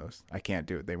any of those. I can't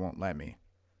do it. They won't let me.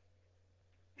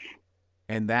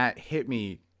 And that hit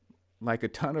me like a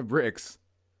ton of bricks,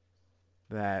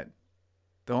 that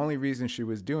the only reason she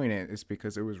was doing it is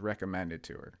because it was recommended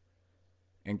to her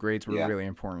and grades were Yeah. really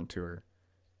important to her.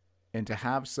 And to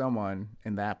have someone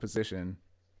in that position,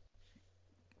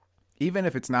 even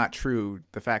if it's not true,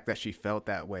 the fact that she felt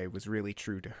that way was really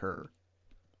true to her.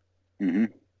 Mm-hmm.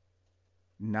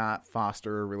 Not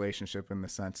foster a relationship in the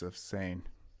sense of saying,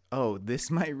 oh,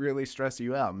 this might really stress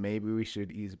you out. Maybe we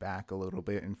should ease back a little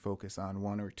bit and focus on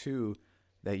one or two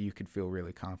that you could feel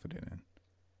really confident in.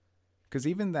 Because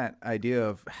even that idea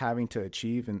of having to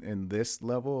achieve in this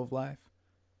level of life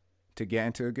to get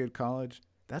into a good college,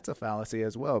 that's a fallacy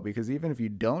as well. Because even if you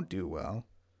don't do well,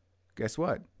 guess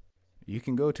what? You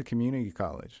can go to community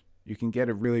college. You can get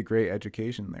a really great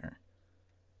education there.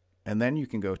 And then you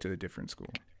can go to a different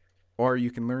school. Or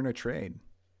you can learn a trade,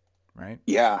 right?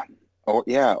 Yeah.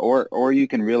 Or you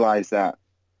can realize that,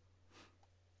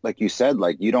 like you said,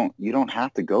 like you don't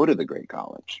have to go to the great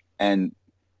college. And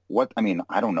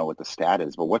I don't know what the stat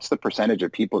is, but what's the percentage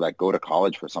of people that go to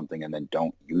college for something and then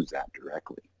don't use that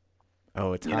directly?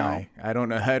 Oh, it's You know, high. I don't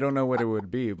know. I don't know what it would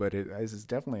be, but it's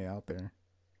definitely out there.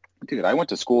 dude, I went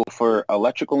to school for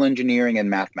electrical engineering and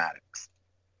mathematics.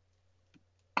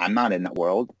 I'm not in that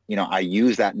world. I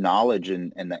use that knowledge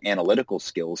and the analytical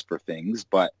skills for things,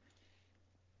 but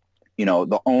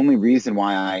the only reason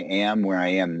why I am where I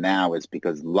am now is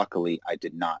because luckily I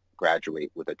did not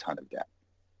graduate with a ton of debt.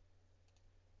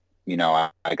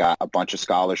 I got a bunch of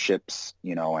scholarships,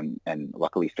 and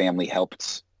luckily family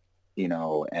helped,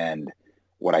 and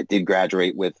what I did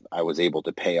graduate with, I was able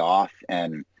to pay off.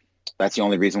 And that's the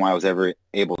only reason why I was ever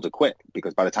able to quit,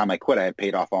 because by the time I quit, I had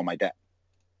paid off all my debt.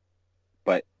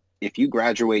 But if you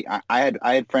graduate, I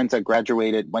had friends that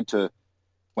graduated, went to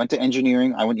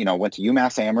engineering. I went to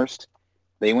UMass Amherst.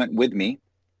 They went with me.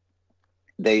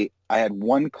 I had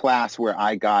one class where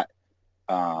I got,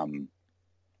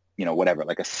 whatever,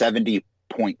 like a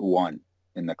 70.1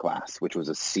 in the class, which was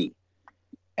a C.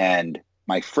 And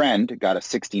my friend got a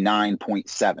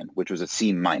 69.7, which was a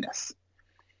C minus.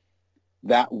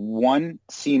 That one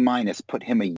C minus put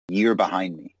him a year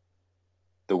behind me,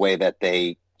 the way that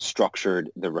they structured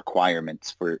the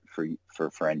requirements for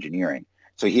engineering.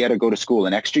 So he had to go to school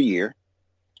an extra year.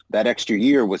 That extra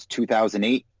year was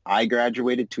 2008. I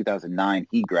graduated 2009.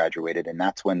 He graduated, and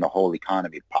that's when the whole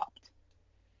economy popped.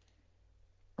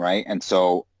 Right. And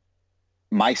so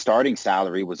my starting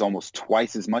salary was almost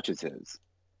twice as much as his,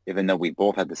 even though we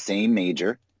both had the same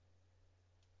major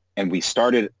and we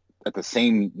started at the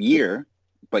same year,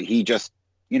 but he just,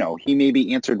 he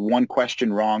maybe answered one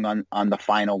question wrong on the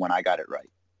final when I got it right.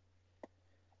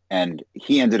 And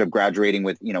he ended up graduating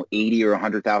with, $80,000 or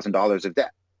 $100,000 of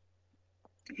debt.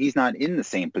 He's not in the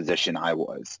same position I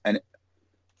was. And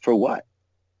for what?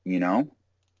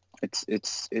 It's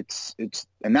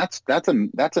and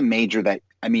that's a major that,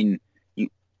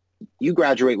 you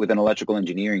graduate with an electrical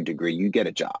engineering degree, you get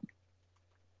a job,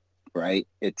 right?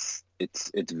 It's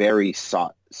very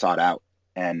sought out.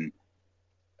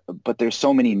 But there's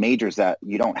so many majors that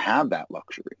you don't have that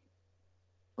luxury,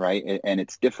 right? And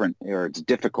it's different, or it's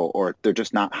difficult, or they're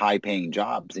just not high paying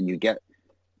jobs. And you get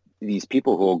these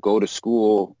people who will go to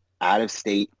school out of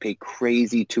state, pay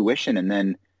crazy tuition. And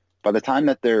then by the time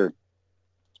that they're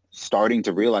starting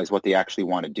to realize what they actually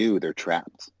want to do, they're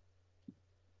trapped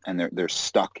and they're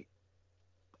stuck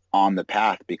on the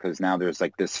path, because now there's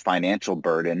like this financial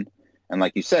burden. And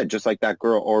like you said, just like that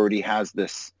girl already has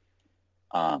this,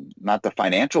 not the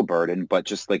financial burden, but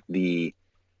just like the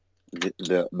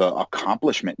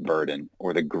accomplishment burden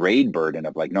or the grade burden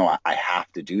of like, no, I have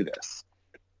to do this.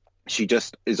 She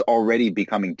just is already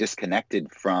becoming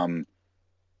disconnected from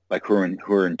like her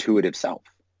intuitive self.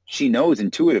 She knows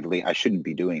intuitively I shouldn't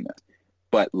be doing this,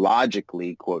 but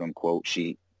logically, quote unquote,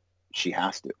 she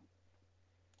has to.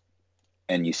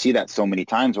 And you see that so many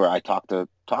times where I talk to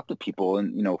people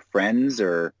and, friends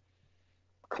or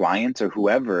clients or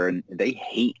whoever, and they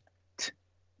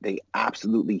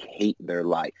absolutely hate their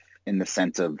life, in the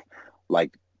sense of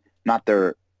like, not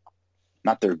their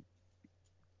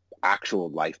actual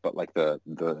life, but like the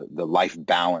life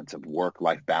balance of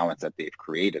work-life balance that they've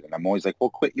created. And I'm always like, well,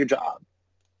 quit your job,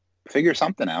 figure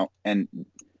something out. And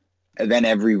then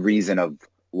every reason of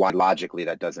why logically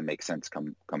that doesn't make sense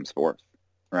comes forth.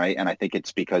 Right. And I think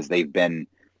it's because they've been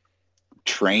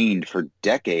trained for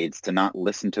decades to not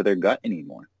listen to their gut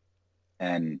anymore.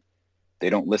 And they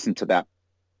don't listen to that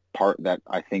part that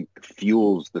I think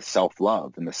fuels the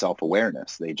self-love and the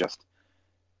self-awareness. They just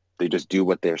do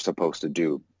what they're supposed to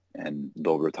do, and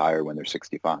they'll retire when they're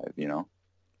 65, you know?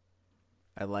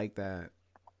 I like that.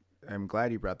 I'm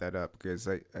glad you brought that up, because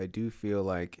I do feel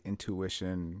like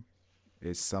intuition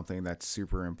is something that's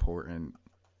super important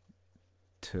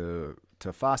to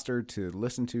foster, to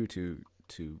listen to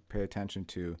pay attention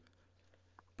to.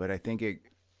 But I think it,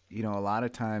 a lot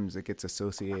of times it gets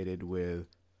associated with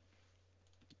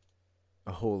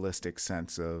a holistic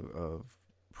sense of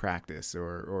practice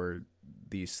or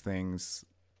these things.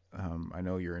 I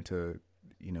know you're into,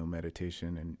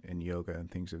 meditation and yoga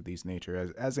and things of these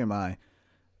nature, as am I.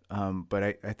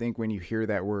 But I think when you hear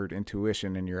that word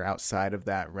intuition and you're outside of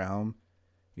that realm,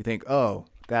 you think, oh,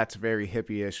 that's very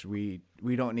hippie-ish. We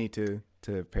don't need to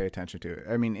pay attention to it.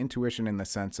 I mean, intuition in the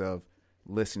sense of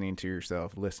listening to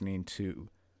yourself, listening to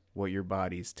what your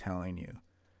body's telling you.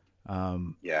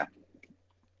 Yeah.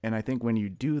 And I think when you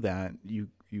do that, you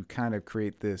kind of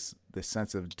create this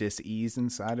sense of dis-ease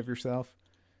inside of yourself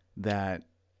that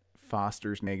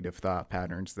fosters negative thought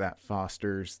patterns, that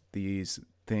fosters these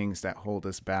things that hold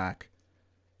us back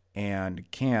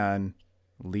and can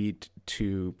lead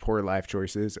to poor life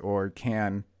choices, or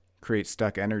can create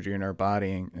stuck energy in our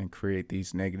body and create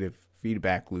these negative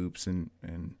feedback loops and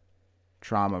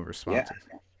trauma responses.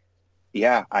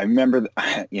 Yeah. I remember,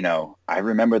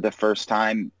 the first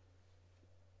time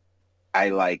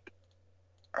I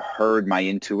heard my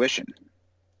intuition.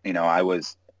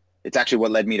 It's actually what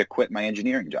led me to quit my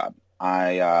engineering job.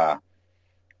 I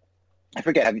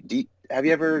forget. Do you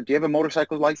have a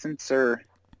motorcycle license or?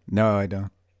 No, I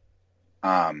don't.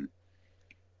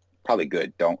 Probably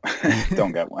good. Don't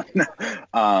get one.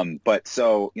 But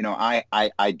so,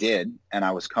 I did, and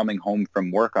I was coming home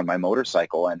from work on my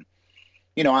motorcycle, and,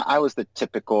 I was the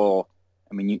typical,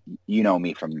 I mean, you know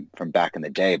me from back in the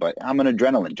day, but I'm an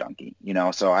adrenaline junkie,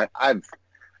 so I've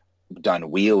done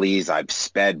wheelies. I've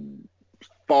sped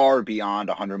far beyond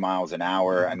 100 miles an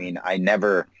hour. I mean, I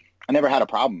never had a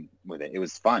problem with it. It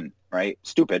was fun, right?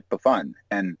 Stupid, but fun.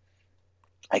 And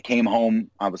I came home,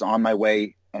 I was on my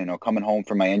way, coming home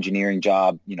from my engineering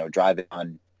job, driving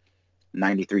on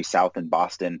 93 South in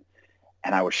Boston,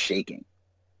 and I was shaking.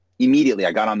 Immediately,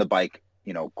 I got on the bike,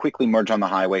 quickly merged on the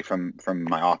highway from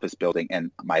my office building,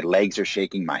 and my legs are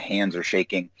shaking, my hands are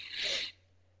shaking.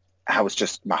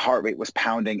 My heart rate was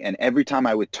pounding. And every time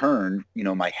I would turn,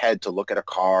 my head to look at a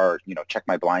car, check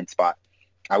my blind spot,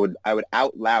 I would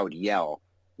out loud yell,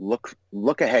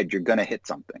 look ahead, you're going to hit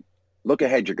something. Look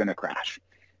ahead, you're going to crash.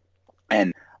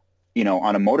 And,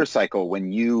 on a motorcycle,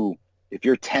 if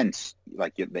you're tense,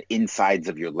 like the insides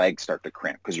of your legs start to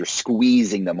cramp because you're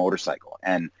squeezing the motorcycle.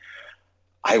 And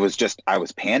I was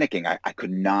panicking. I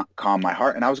could not calm my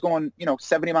heart. And I was going,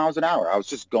 70 miles an hour. I was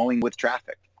just going with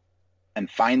traffic. And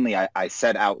finally, I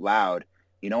said out loud,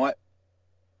 you know what?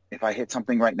 If I hit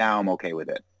something right now, I'm okay with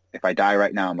it. If I die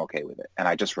right now, I'm okay with it. And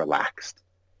I just relaxed.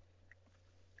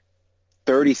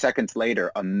 30 seconds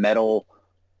later, a metal,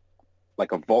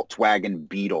 like a Volkswagen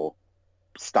Beetle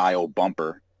style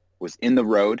bumper was in the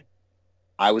road.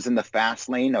 I was in the fast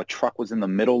lane. A truck was in the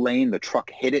middle lane. The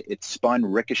truck hit it. It spun,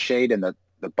 ricocheted, and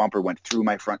the bumper went through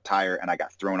my front tire, and I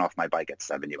got thrown off my bike at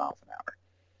 70 miles an hour.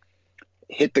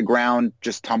 Hit the ground,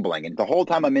 just tumbling. And the whole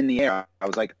time I'm in the air, I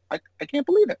was like, I can't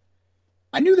believe it.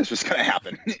 I knew this was going to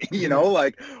happen.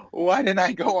 Why didn't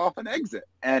I go off an exit?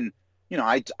 And,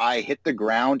 I hit the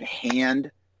ground,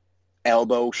 hand,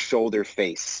 elbow, shoulder,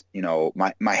 face.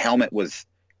 My helmet was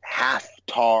half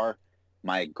tar.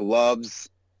 My gloves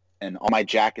and all my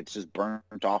jackets just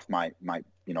burnt off my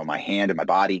hand and my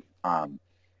body. And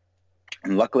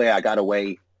luckily I got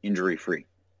away injury free.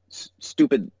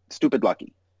 Stupid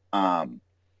lucky.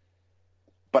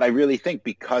 But I really think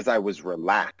because I was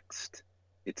relaxed,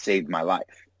 it saved my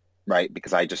life, right?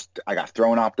 Because I got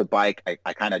thrown off the bike.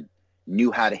 I kind of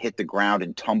knew how to hit the ground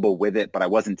and tumble with it, but I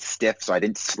wasn't stiff. So I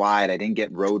didn't slide. I didn't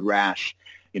get road rash.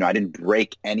 I didn't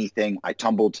break anything. I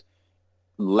tumbled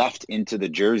left into the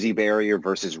Jersey barrier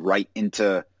versus right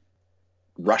into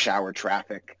rush hour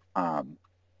traffic.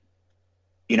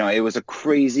 It was a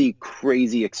crazy,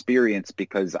 crazy experience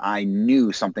because I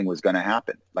knew something was going to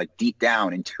happen. Like deep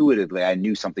down, intuitively, I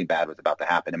knew something bad was about to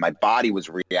happen, and my body was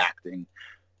reacting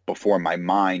before my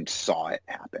mind saw it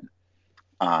happen.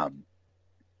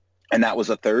 And that was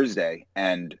a Thursday.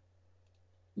 And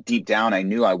deep down, I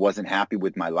knew I wasn't happy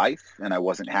with my life and I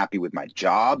wasn't happy with my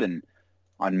job. And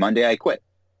on Monday, I quit.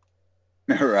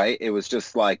 Right? It was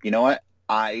just like, you know what?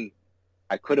 I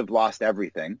could have lost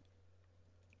everything.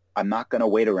 I'm not going to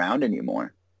wait around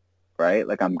anymore. Right?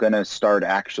 Like I'm going to start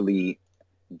actually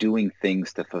doing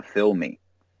things to fulfill me.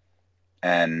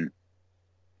 And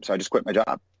so I just quit my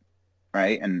job.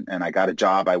 Right? And I got a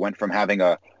job. I went from having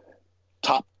a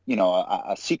top,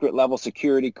 a secret level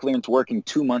security clearance working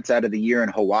 2 months out of the year in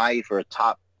Hawaii for a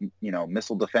top,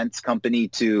 missile defense company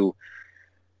to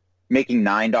making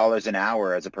 $9 an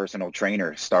hour as a personal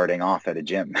trainer starting off at a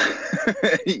gym,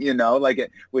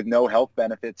 with no health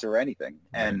benefits or anything.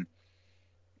 Right. And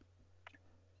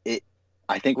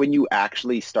I think when you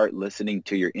actually start listening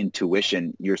to your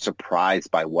intuition, you're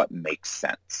surprised by what makes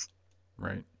sense.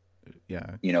 Right.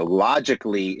 Yeah.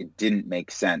 Logically it didn't make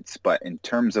sense, but in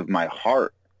terms of my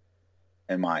heart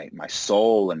and my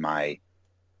soul and my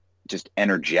just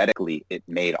energetically, it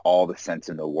made all the sense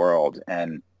in the world.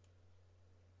 And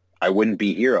I wouldn't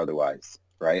be here otherwise,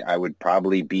 right? I would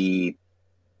probably be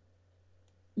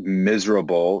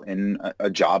miserable in a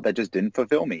job that just didn't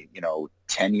fulfill me,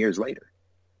 10 years later.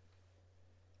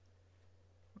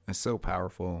 It's so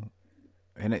powerful.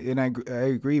 And I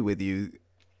agree with you.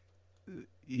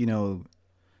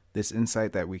 This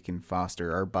insight that we can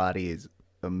foster, our body is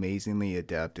amazingly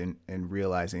adept in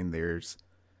realizing there's,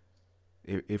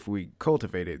 if we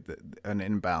cultivated an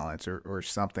imbalance or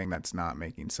something that's not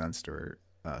making sense to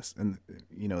us. And,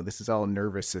 this is all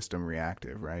nervous system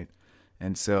reactive, right?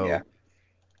 And so yeah.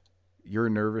 Your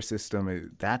nervous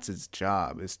system, that's its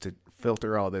job, is to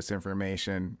filter all this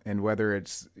information. And whether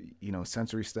it's,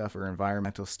 sensory stuff or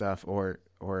environmental stuff, or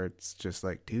it's just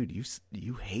like, dude,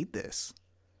 you hate this.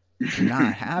 You're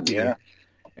not happy. Yeah.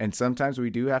 And sometimes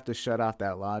we do have to shut off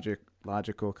that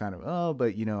logical kind of,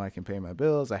 but I can pay my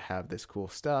bills. I have this cool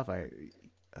stuff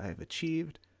I've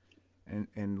achieved,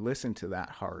 and listen to that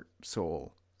heart,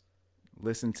 soul.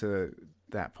 Listen to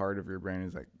that part of your brain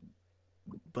is like,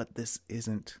 but this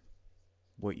isn't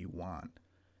what you want.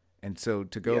 And so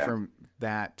to go from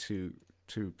that to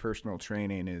personal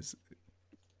training it's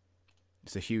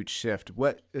a huge shift.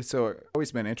 So I've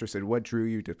always been interested. What drew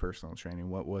you to personal training?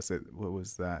 What was it? What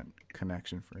was that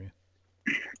connection for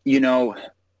you?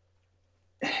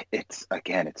 It's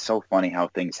so funny how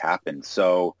things happen.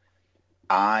 So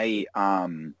I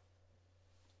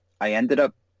ended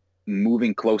up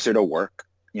moving closer to work.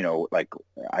 Like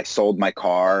I sold my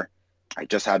car. I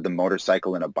just had the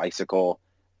motorcycle and a bicycle.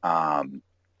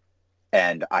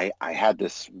 And I had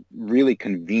this really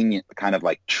convenient kind of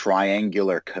like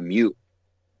triangular commute,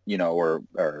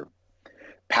 or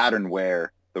pattern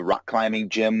where the rock climbing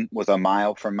gym was a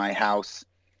mile from my house,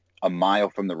 a mile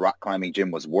from the rock climbing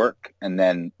gym was work. And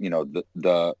then,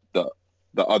 the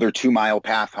other 2 mile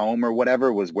path home or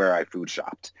whatever was where I food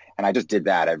shopped. And I just did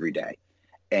that every day.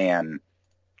 And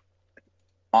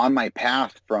on my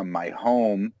path from my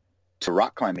home to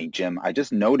rock climbing gym, I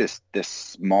just noticed this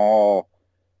small,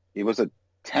 it was a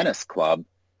tennis club,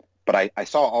 but I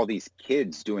saw all these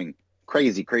kids doing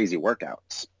crazy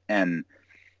workouts. And,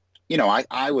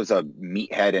 I was a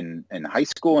meathead in high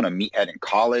school and a meathead in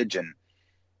college. And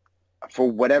for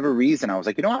whatever reason, I was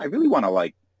like, I really want to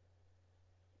like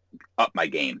up my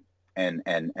game and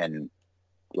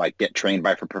like get trained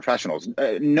by professionals.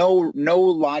 No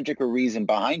logic or reason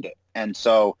behind it. And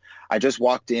so I just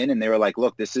walked in and they were like,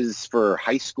 look, this is for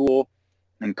high school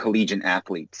and collegiate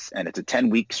athletes. And it's a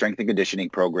 10-week strength and conditioning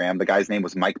program. The guy's name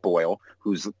was Mike Boyle,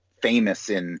 who's famous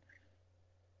in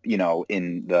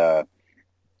the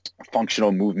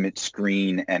functional movement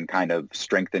screen and kind of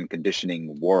strength and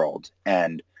conditioning world.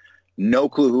 And no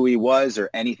clue who he was or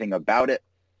anything about it.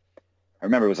 I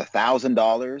remember it was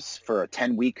 $1,000 for a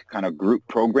 10-week kind of group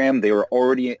program. They were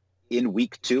already in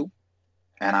week 2.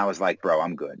 And I was like, bro,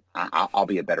 I'm good. I'll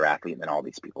be a better athlete than all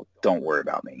these people. Don't worry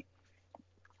about me.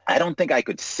 I don't think I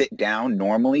could sit down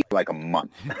normally for like a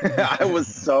month. I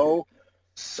was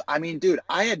dude,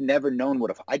 I had never known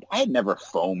I had never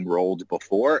foam rolled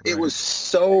before. Right.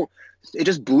 It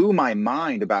just blew my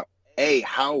mind about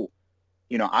how,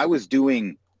 I was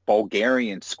doing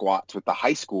Bulgarian squats with the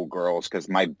high school girls because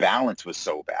my balance was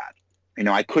so bad.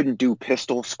 I couldn't do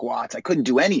pistol squats. I couldn't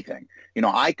do anything.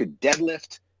 I could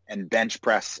deadlift and bench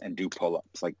press and do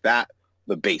pull-ups like that,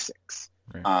 the basics.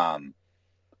 Right.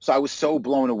 So I was so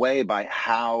blown away by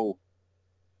how,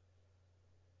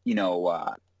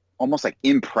 almost like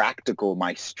impractical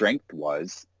my strength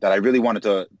was that I really wanted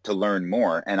to learn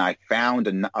more. And I found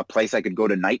a place I could go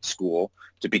to night school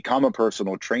to become a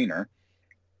personal trainer.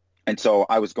 And so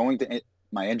I was going to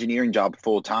my engineering job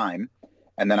full time,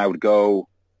 and then I would go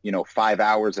 5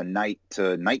 hours a night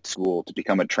to night school to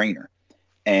become a trainer.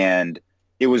 And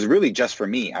it was really just for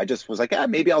me. I just was like,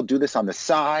 maybe I'll do this on the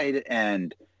side.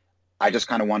 And I just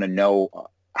kind of want to know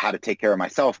how to take care of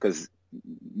myself because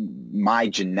my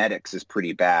genetics is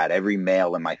pretty bad. Every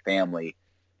male in my family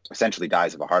essentially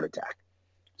dies of a heart attack.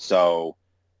 So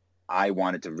I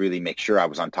wanted to really make sure I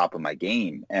was on top of my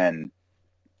game. And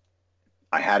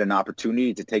I had an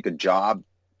opportunity to take a job.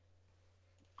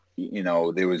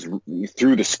 There was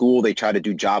through the school, they try to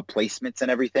do job placements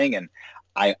and everything. And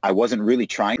I wasn't really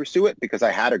trying to pursue it because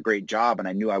I had a great job and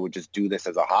I knew I would just do this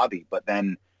as a hobby. But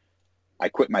then I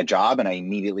quit my job and I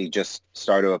immediately just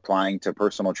started applying to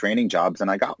personal training jobs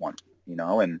and I got one,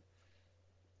 and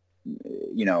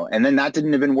then that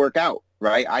didn't even work out,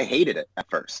 right? I hated it at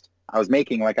first. I was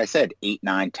making, like I said, $8,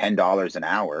 $9, $10 an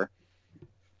hour.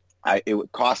 It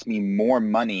would cost me more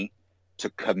money to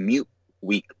commute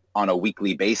on a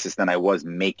weekly basis than I was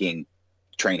making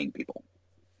training people.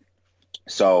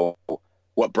 So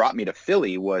what brought me to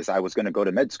Philly was I was going to go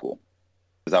to med school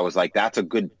because I was like, that's a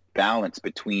good balance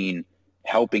between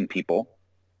helping people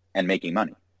and making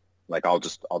money. Like I'll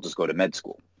just go to med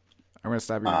school. I'm going to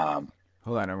stop you.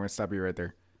 Hold on. I'm going to stop you right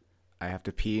there. I have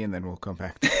to pee and then we'll come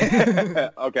back.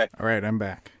 Okay. All right. I'm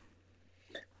back.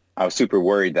 I was super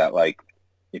worried that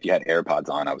if you had AirPods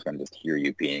on, I was going to just hear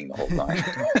you peeing the whole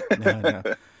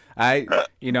time.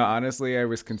 No. Honestly, I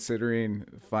was considering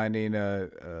finding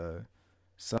a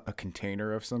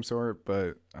container of some sort,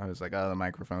 but I was like, the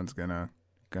microphone's gonna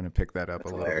pick that up.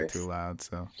 That's a little bit too loud,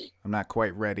 so I'm not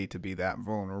quite ready to be that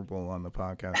vulnerable on the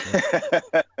podcast.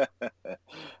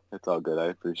 It's all good. I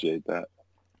appreciate that.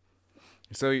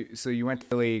 So you went to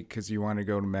Philly because you want to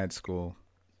go to med school.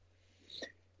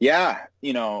 Yeah,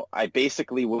 I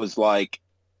basically was like,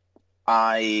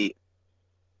 I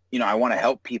want to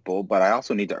help people, but I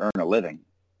also need to earn a living,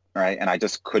 right? And I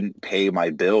just couldn't pay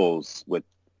my bills with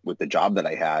the job that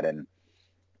I had. And,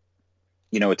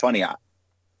 it's funny,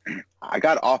 I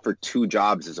got offered 2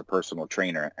 jobs as a personal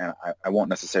trainer, and I won't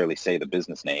necessarily say the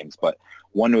business names, but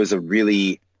one was a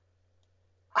really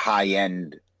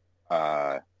high-end,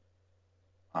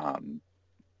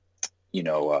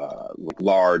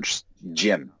 large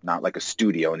gym, not like a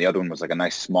studio, and the other one was like a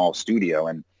nice small studio.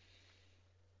 And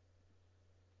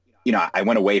I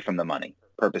went away from the money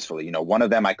purposefully. One of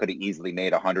them I could have easily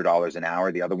made $100 an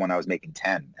hour. The other one I was making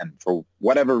 10. And for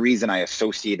whatever reason, I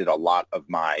associated a lot of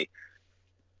my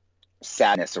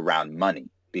sadness around money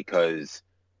because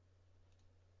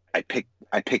I picked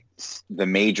the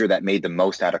major that made the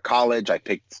most out of college. I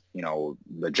picked,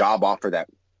 the job offer that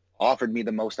offered me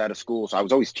the most out of school. So I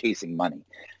was always chasing money.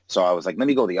 So I was like, let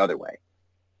me go the other way.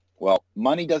 Well,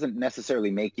 money doesn't necessarily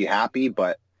make you happy,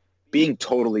 but being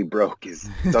totally broke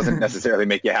doesn't necessarily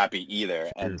make you happy either.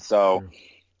 And so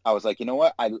I was like, you know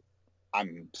what?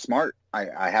 I'm smart.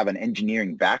 I have an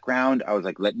engineering background. I was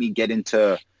like, let me get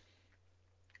into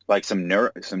like some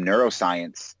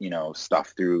neuroscience,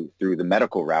 stuff through the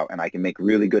medical route, and I can make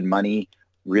really good money,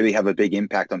 really have a big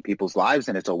impact on people's lives,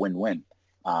 and it's a win-win.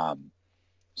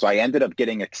 So I ended up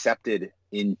getting accepted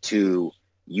into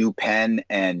UPenn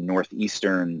and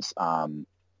Northeastern's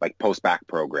like post-bac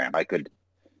program. I could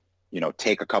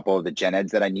take a couple of the gen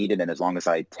eds that I needed, and as long as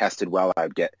I tested well,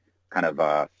 I'd get kind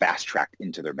of fast-tracked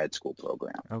into their med school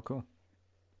program. Oh, cool.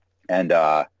 And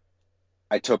I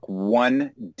took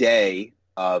 1 day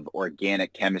of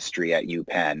organic chemistry at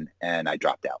UPenn, and I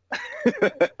dropped out.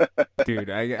 Dude,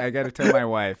 I got to tell my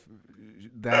wife,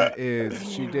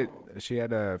 she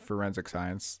had a forensic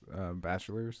science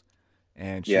bachelor's,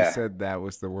 and she said that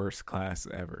was the worst class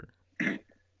ever.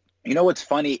 What's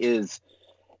funny is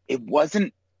it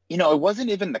wasn't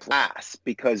even the class,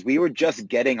 because we were just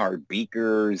getting our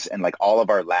beakers and like all of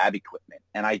our lab equipment.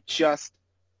 And I just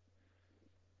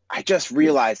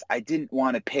realized I didn't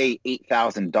want to pay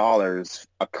 $8,000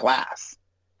 a class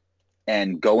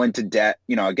and go into debt.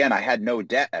 Again, I had no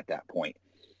debt at that point.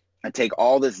 And take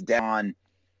all this debt on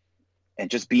and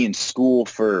just be in school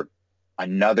for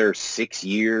another 6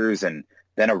 years and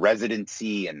then a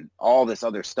residency and all this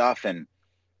other stuff. And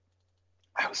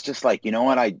I was just like, you know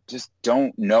what? I just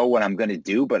don't know what I'm going to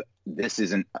do, but this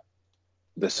isn't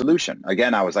the solution.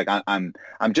 Again, I was like, I'm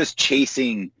just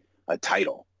chasing a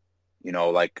title,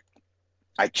 like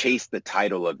I chased the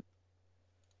title of,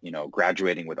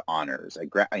 graduating with honors.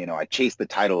 I chased the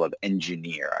title of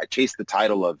engineer. I chased the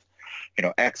title of,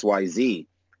 XYZ.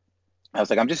 I was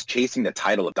like, I'm just chasing the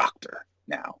title of doctor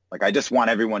now. Like, I just want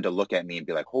everyone to look at me and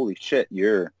be like, holy shit,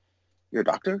 you're a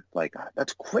doctor? Like,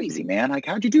 that's crazy, man. Like,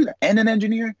 how'd you do that? And an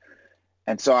engineer?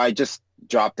 And so I just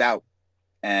dropped out.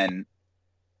 And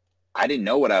I didn't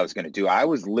know what I was going to do. I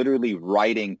was literally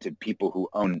writing to people who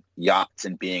own yachts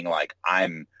and being like, I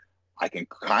can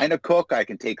kind of cook. I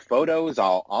can take photos.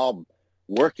 I'll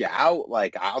work you out.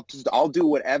 Like I'll do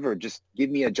whatever. Just give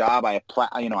me a job. I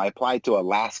applied to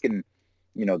Alaskan,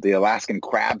 the Alaskan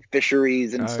crab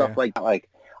fisheries and Oh stuff yeah. like that. Like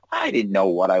I didn't know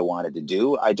what I wanted to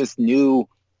do. I just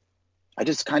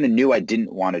kind of knew I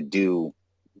didn't want to do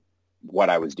what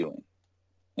I was doing,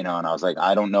 and I was like,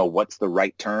 I don't know what's the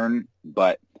right turn,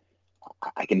 but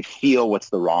I can feel what's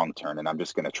the wrong turn, and I'm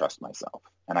just going to trust myself.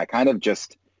 And I kind of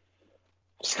just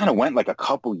kind of went like a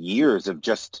couple years of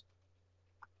just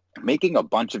making a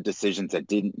bunch of decisions that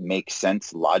didn't make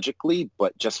sense logically,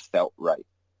 but just felt right.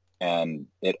 And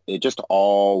it just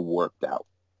all worked out.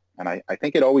 And I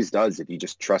think it always does if you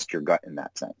just trust your gut in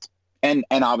that sense. And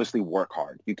obviously work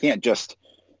hard. You can't just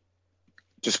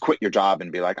quit your job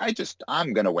and be like,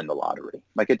 I'm going to win the lottery.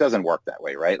 Like it doesn't work that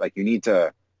way, right? Like you need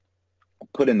to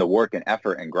put in the work and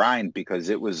effort and grind, because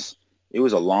it was a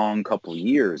long couple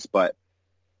years, but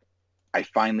I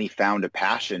finally found a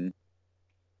passion,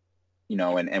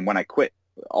 and when I quit,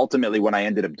 ultimately what I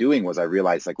ended up doing was I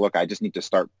realized like, look, I just need to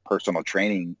start personal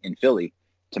training in Philly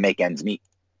to make ends meet.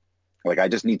 Like I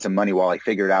just need some money while I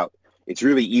figured out it's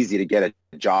really easy to get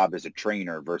a job as a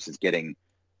trainer versus getting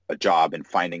a job and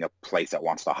finding a place that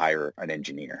wants to hire an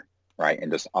engineer, right?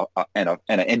 And just and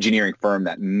an engineering firm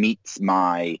that meets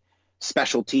my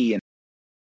specialty and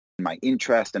my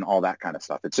interest and all that kind of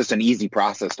stuff. It's just an easy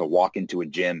process to walk into a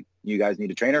gym. You guys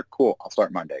need a trainer? Cool. I'll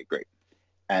start Monday. Great.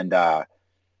 And that's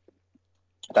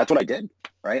what I did,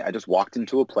 right? I just walked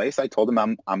into a place. I told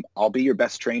them I'll be your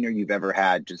best trainer you've ever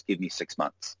had. Just give me 6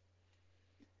 months.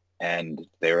 And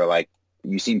they were like,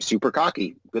 you seem super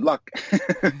cocky. Good luck.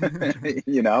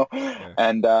 Yeah.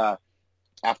 And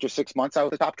after 6 months, I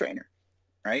was the top trainer,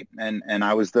 right? And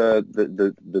I was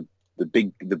the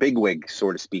big wig,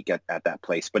 so to speak, at that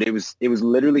place. But it was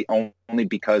literally only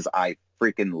because I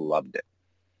freaking loved it.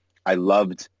 I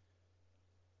loved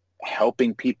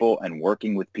helping people and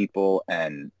working with people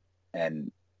and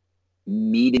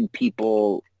meeting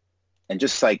people and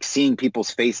just like seeing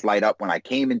people's face light up when I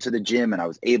came into the gym and I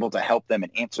was able to help them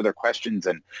and answer their questions.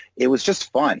 And it was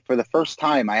just fun. For the first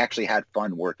time, I actually had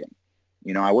fun working.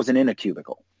 I wasn't in a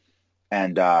cubicle.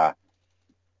 And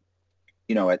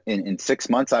in 6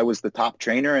 months, I was the top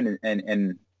trainer,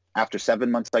 and after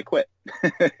 7 months, I quit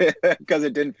because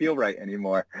it didn't feel right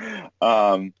anymore.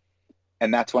 And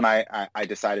that's when I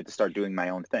decided to start doing my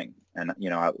own thing. And,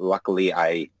 luckily,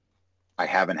 I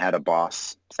haven't had a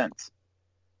boss since.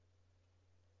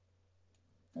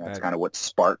 And that's kind of what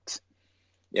sparked.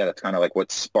 Yeah, that's kind of like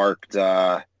what sparked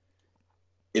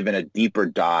even a deeper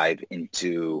dive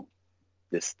into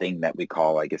this thing that we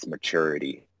call, I guess,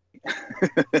 maturity.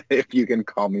 If you can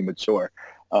call me mature.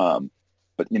 But,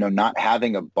 not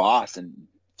having a boss and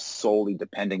solely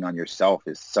depending on yourself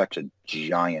is such a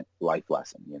giant life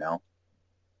lesson,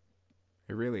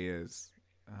 It really is.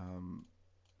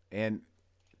 And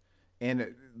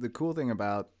the cool thing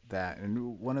about that,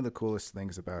 and one of the coolest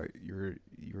things about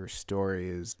your story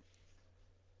is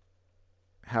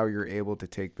how you're able to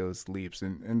take those leaps,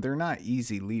 and they're not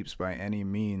easy leaps by any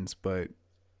means, but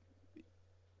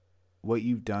what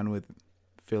you've done with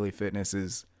Philly Fitness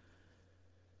is,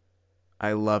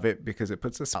 I love it because it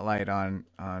puts a spotlight on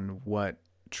what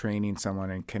training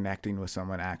someone and connecting with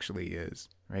someone actually is,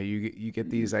 right? You get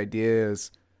these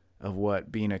ideas of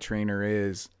what being a trainer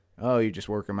is. Oh, you just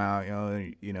work them out,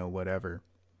 whatever.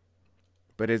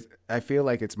 But I feel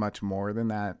like it's much more than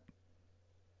that.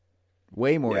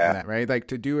 Way more than that, right? Like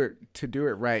to do it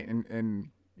right, and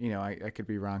I could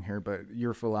be wrong here, but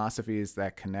your philosophy is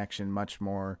that connection much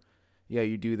more. Yeah,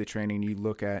 you do the training, you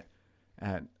look at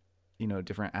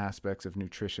different aspects of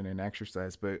nutrition and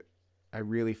exercise, but I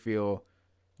really feel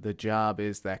the job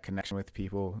is that connection with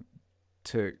people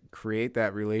to create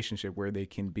that relationship where they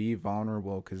can be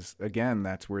vulnerable, because again,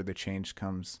 that's where the change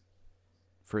comes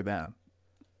for them.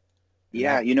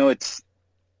 Yeah, it's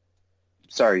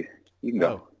sorry, you can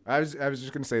go. I was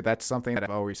just gonna say that's something that I've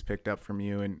always picked up from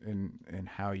you, and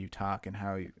how you talk, and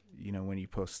how when you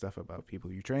post stuff about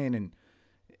people you train, and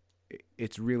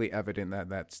it's really evident that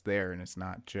that's there, and it's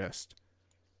not just,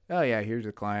 oh yeah, here's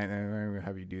a client, and I'm gonna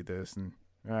have you do this, and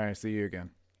all right, see you again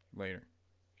later.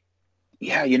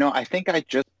 Yeah, I think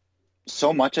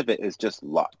so much of it is just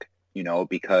luck,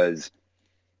 because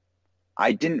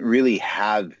I didn't really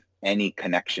have any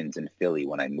connections in Philly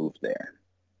when I moved there.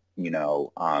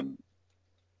 There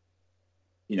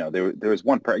was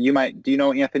one do you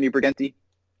know Anthony Briganti?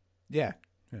 Yeah.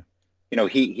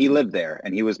 He lived there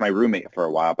and he was my roommate for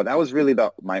a while, but that was really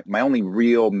my only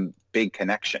real big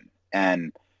connection.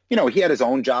 And he had his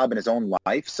own job and his own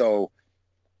life. So,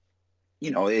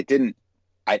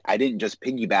 I didn't just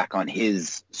piggyback on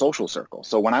his social circle.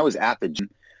 So when I was at the gym,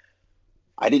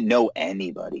 I didn't know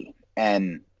anybody.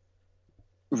 And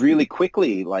really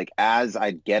quickly, like as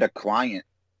I'd get a client,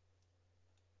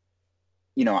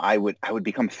 I would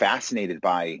become fascinated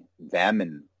by them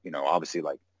and, obviously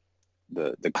like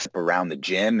the gossip around the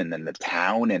gym and then the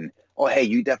town and, oh, hey,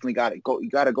 you definitely got to go. You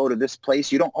got to go to this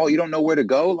place. You don't know where to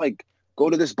go. Like go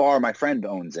to this bar. My friend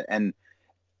owns it. And,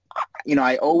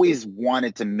 I always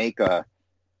wanted to make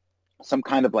some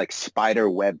kind of like spider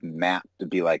web map to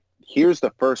be like, here's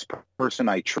the first person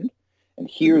I trained and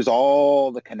here's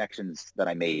all the connections that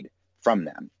I made from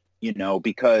them,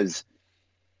 because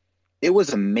it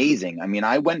was amazing. I mean,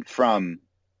 I went from,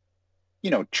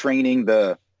 training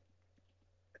the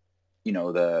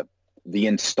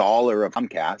installer of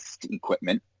Comcast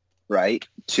equipment, right,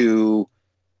 to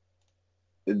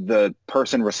the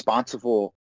person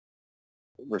responsible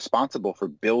for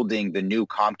building the new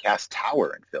Comcast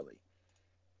tower in Philly,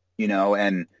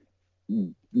 and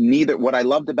what I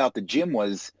loved about the gym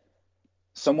was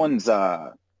someone's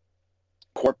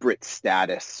corporate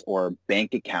status or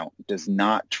bank account does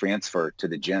not transfer to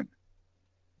the gym,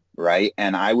 right?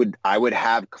 And I would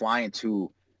have clients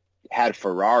who had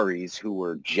Ferraris who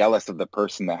were jealous of the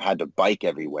person that had to bike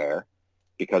everywhere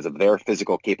because of their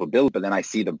physical capability. But then I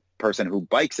see the person who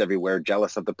bikes everywhere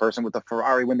jealous of the person with the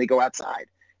Ferrari when they go outside,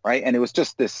 right? And it was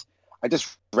just this, I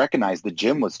just recognized the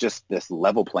gym was just this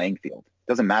level playing field.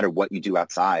 It doesn't matter what you do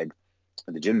outside.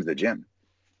 The gym's the gym.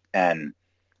 And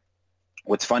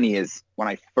what's funny is when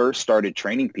I first started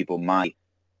training people, I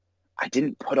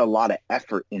didn't put a lot of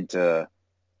effort into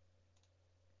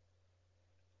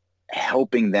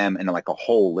helping them in like a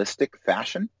holistic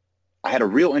fashion. I had a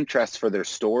real interest for their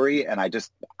story and I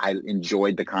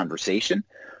enjoyed the conversation,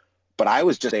 but I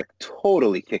was just there to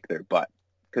totally kick their butt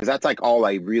because that's like all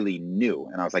I really knew.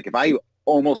 And I was like, if I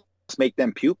almost make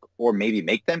them puke or maybe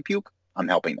make them puke, I'm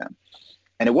helping them.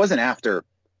 And it wasn't after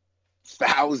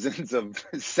thousands of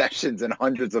sessions and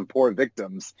hundreds of poor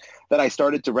victims that I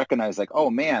started to recognize like, oh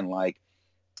man, like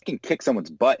I can kick someone's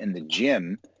butt in the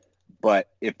gym, but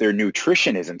if their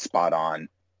nutrition isn't spot on,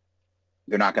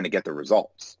 they're not going to get the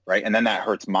results, right? And then that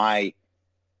hurts my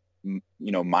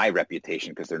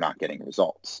reputation because they're not getting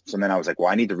results. So then I was like, well,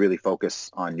 I need to really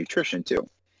focus on nutrition too.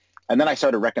 And then I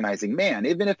started recognizing, man,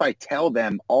 even if I tell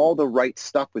them all the right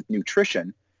stuff with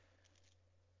nutrition,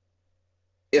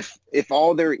 if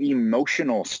all their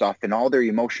emotional stuff and all their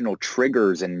emotional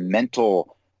triggers and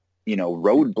mental,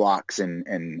 roadblocks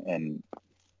and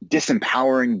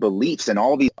disempowering beliefs and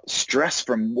all these stress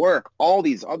from work, all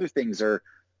these other things are,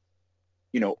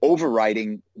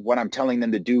 overriding what I'm telling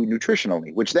them to do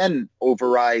nutritionally, which then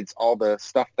overrides all the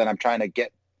stuff that I'm trying to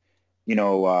get,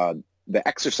 the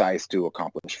exercise to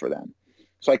accomplish for them.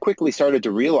 So I quickly started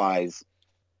to realize,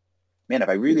 man, if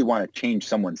I really want to change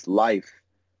someone's life,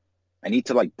 I need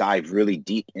to like dive really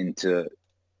deep into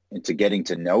getting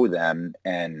to know them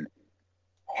and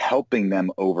helping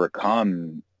them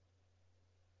overcome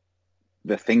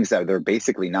the things that they're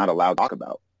basically not allowed to talk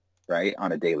about, right,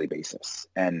 on a daily basis.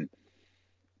 And,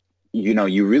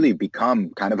 you really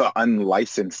become kind of an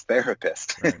unlicensed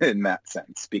therapist right. in that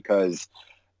sense, because,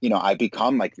 I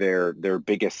become like their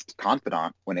biggest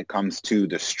confidant when it comes to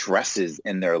the stresses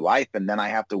in their life. And then I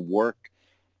have to work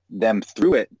them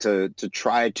through it to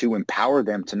try to empower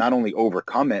them to not only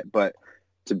overcome it, but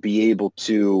to be able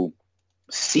to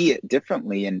see it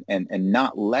differently and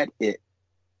not let it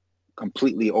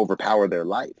completely overpower their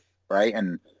life, right?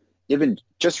 And even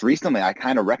just recently, I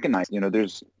kind of recognized,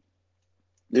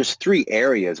 there's three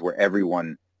areas where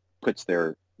everyone puts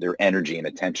their energy and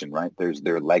attention, right? There's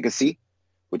their legacy,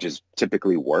 which is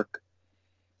typically work.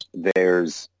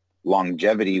 There's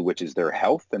longevity, which is their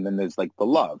health. And then there's like the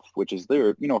love, which is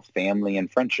their, family and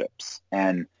friendships.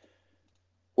 And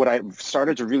what I've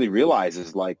started to really realize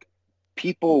is like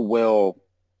people will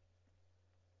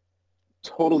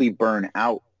totally burn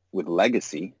out with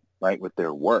legacy, right, with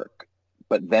their work,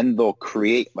 but then they'll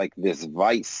create like this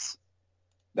vice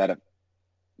that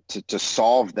to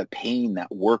solve the pain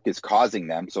that work is causing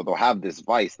them. So they'll have this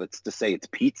vice, let's just say it's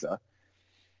pizza,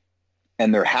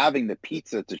 and they're having the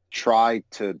pizza to try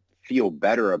to feel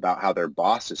better about how their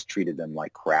boss has treated them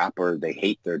like crap, or they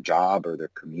hate their job or their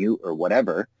commute or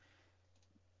whatever.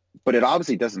 But it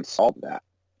obviously doesn't solve that.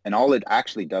 And all it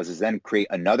actually does is then create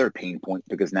another pain point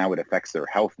because now it affects their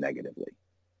health negatively,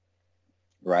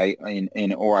 right?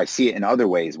 Or I see it in other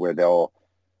ways where they'll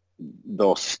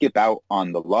skip out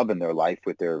on the love in their life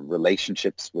with their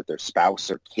relationships with their spouse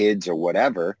or kids or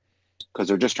whatever because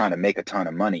they're just trying to make a ton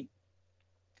of money.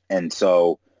 And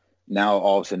so now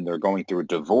all of a sudden they're going through a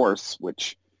divorce,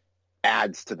 which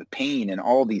adds to the pain and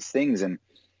all these things. And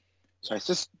so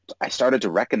I started to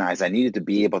recognize I needed to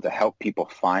be able to help people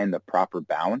find the proper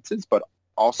balances, but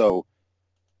also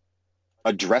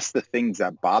address the things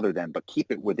that bother them, but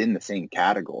keep it within the same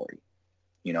category.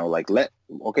 Like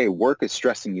okay, work is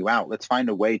stressing you out. Let's find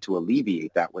a way to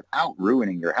alleviate that without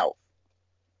ruining your health.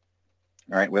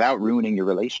 All right. Without ruining your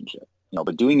relationship,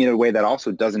 but doing it in a way that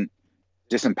also doesn't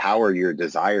disempower your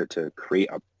desire to create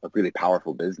a really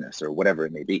powerful business or whatever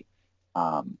it may be.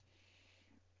 And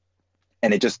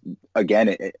it just, again,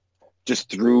 it just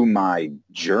through my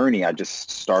journey, I just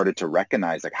started to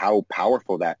recognize like how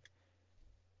powerful that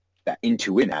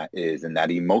intuition that is, and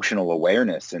that emotional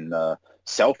awareness and the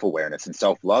self-awareness and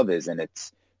self-love is. And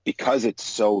it's because it's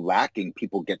so lacking,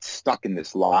 people get stuck in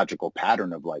this logical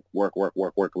pattern of like work,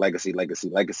 legacy.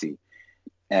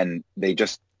 And they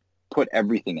just put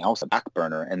everything else on the back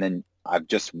burner. And then I've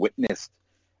just witnessed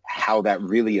how that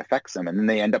really affects them. And then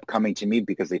they end up coming to me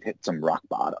because they've hit some rock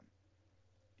bottom,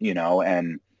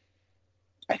 and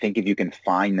I think if you can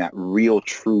find that real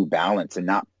true balance and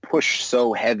not push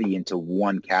so heavy into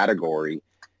one category,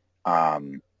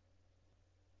 you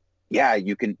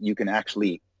can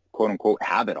actually quote unquote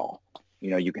have it all.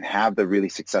 You can have the really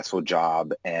successful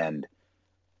job and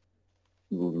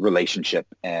relationship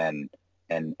and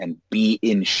be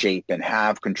in shape and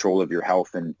have control of your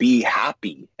health and be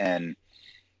happy. And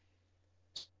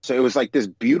so it was like this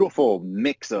beautiful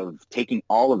mix of taking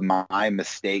all of my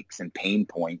mistakes and pain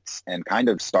points and kind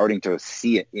of starting to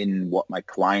see it in what my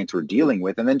clients were dealing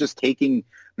with. And then just taking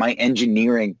my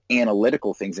engineering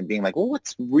analytical things and being like, well,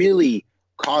 what's really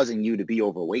causing you to be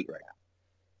overweight right now?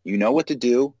 You know what to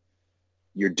do.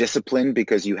 You're disciplined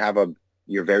because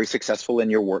you're very successful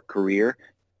in your work career.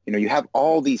 You have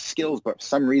all these skills, but for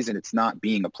some reason it's not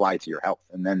being applied to your health.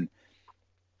 And then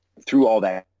through all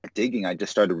that digging, I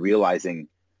just started realizing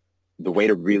the way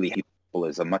to really help people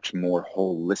is a much more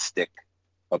holistic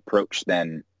approach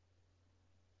than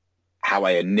how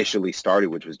I initially started,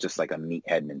 which was just like a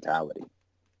meathead mentality.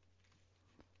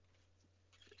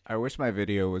 I wish my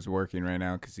video was working right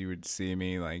now because you would see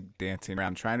me like dancing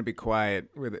around, trying to be quiet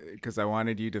with it because I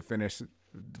wanted you to finish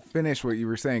what you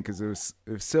were saying because it was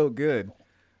so good,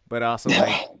 but also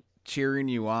like cheering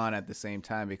you on at the same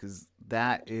time because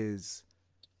that is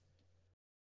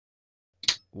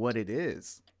what it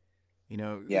is.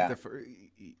 Yeah.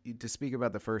 To speak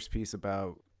about the first piece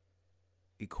about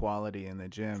equality in the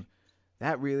gym,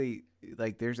 that really,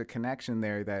 like, there's a connection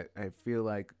there that I feel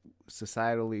like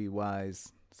society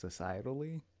wise, I'll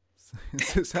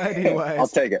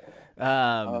take it.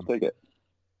 I'll take it.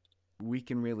 We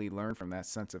can really learn from that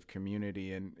sense of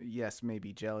community and yes,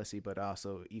 maybe jealousy, but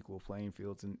also equal playing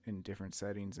fields in different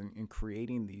settings and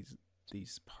creating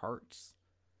these parts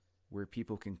where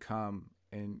people can come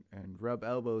and rub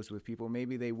elbows with people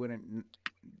maybe they wouldn't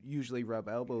usually rub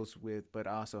elbows with, but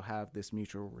also have this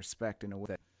mutual respect in a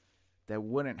way that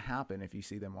wouldn't happen if you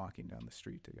see them walking down the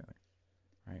street together,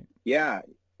 right? Yeah.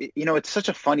 It's such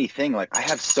a funny thing. Like I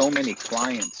have so many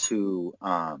clients who,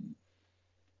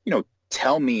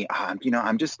 tell me,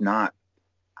 I'm just not,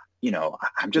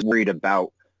 I'm just worried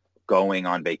about going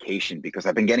on vacation because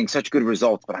I've been getting such good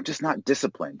results, but I'm just not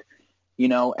disciplined,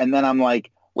 and then I'm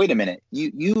like, wait a minute,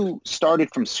 you started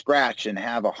from scratch and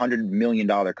have $100 million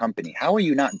company. How are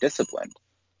you not disciplined?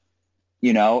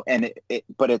 And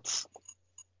but it's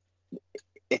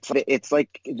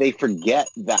like they forget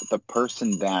that the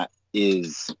person that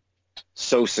is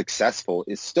so successful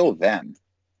is still them.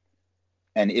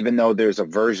 And even though there's a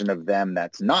version of them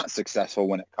that's not successful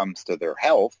when it comes to their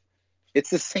health, it's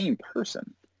the same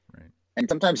person. Right. And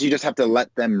sometimes you just have to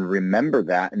let them remember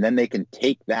that, and then they can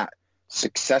take that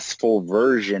successful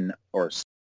version or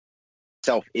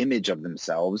self-image of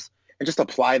themselves and just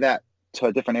apply that to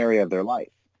a different area of their life.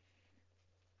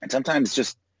 And sometimes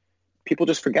just people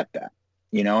just forget that,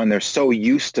 and they're so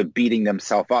used to beating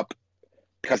themselves up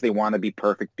because they want to be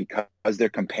perfect, because they're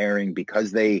comparing,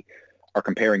 because they are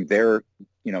comparing their,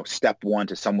 step one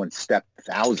to someone's step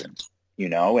 1,000,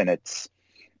 and it's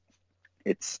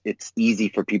easy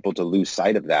for people to lose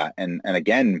sight of that. And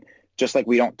again, just like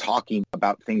we don't talk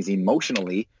about things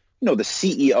emotionally, the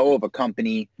CEO of a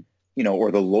company,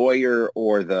 or the lawyer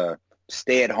or the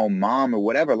stay-at-home mom or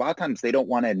whatever, a lot of times they don't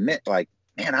want to admit like,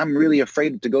 man, I'm really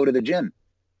afraid to go to the gym.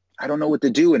 I don't know what to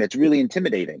do. And it's really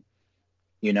intimidating,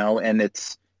 and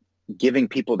it's giving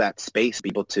people that space,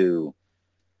 people to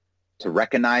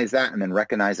recognize that, and then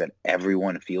recognize that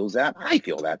everyone feels that. I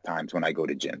feel that times when I go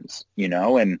to gyms,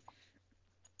 and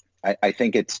I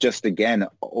think it's just, again,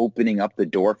 opening up the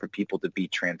door for people to be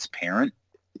transparent.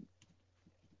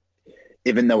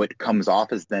 even though it comes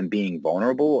off as them being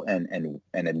vulnerable and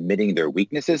admitting their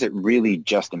weaknesses, it really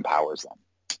just empowers them.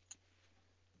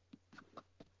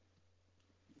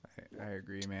 I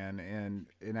agree, man,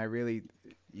 and I really,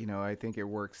 I think it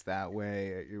works that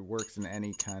way. It works in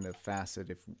any kind of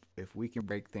facet. If we can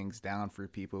break things down for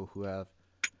people who have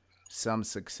some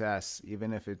success,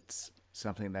 even if it's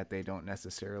something that they don't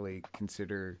necessarily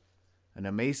consider an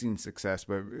amazing success,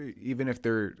 but even if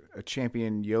they're a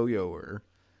champion yo-yoer,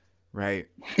 right?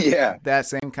 Yeah. That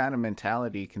same kind of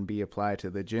mentality can be applied to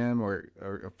the gym or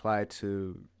applied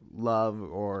to love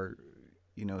or,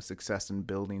 success in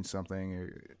building something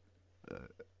or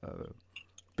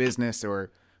business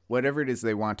or whatever it is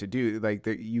they want to do. Like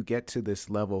you get to this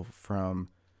level from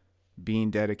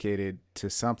being dedicated to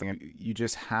something. You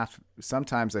just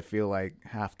sometimes I feel like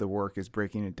half the work is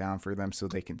breaking it down for them so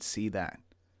they can see that.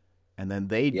 And then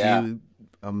they do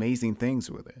amazing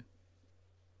things with it.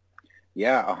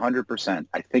 Yeah, 100%.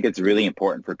 I think it's really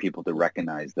important for people to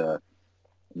recognize the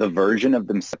version of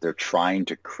themselves they're trying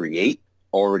to create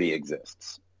already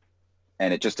exists.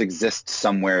 And it just exists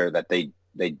somewhere that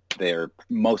they're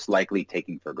most likely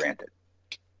taking for granted.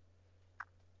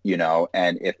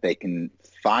 And if they can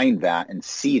find that and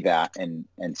see that and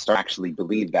start actually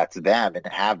believe that's them and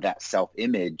have that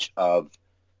self-image of,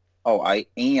 oh, I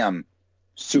am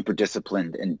super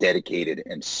disciplined and dedicated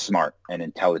and smart and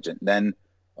intelligent, then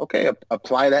okay,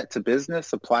 apply that to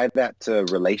business, apply that to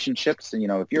relationships. And,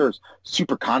 if you're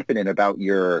super confident about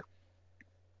your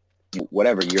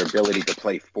ability to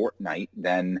play Fortnite,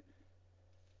 then,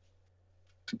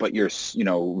 but you're,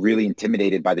 really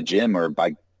intimidated by the gym or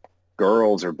by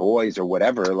girls or boys or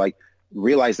whatever, like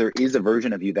realize there is a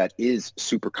version of you that is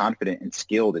super confident and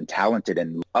skilled and talented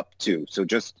and up to. So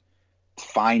just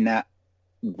find that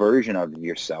version of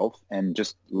yourself and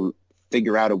just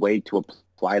figure out a way to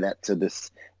apply that to this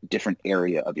different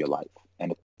area of your life.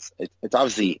 And it's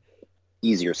obviously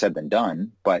easier said than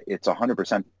done, but it's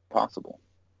 100% possible.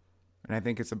 And I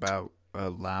think it's about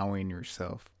allowing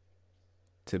yourself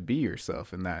to be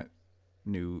yourself in that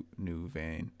new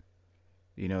vein.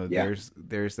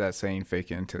 There's that saying,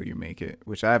 fake it until you make it,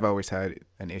 which I've always had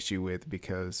an issue with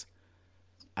because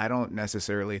I don't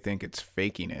necessarily think it's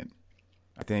faking it.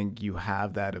 I think you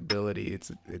have that ability.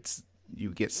 It's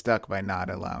you get stuck by not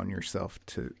allowing yourself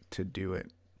to do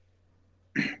it.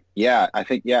 Yeah, I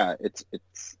think it's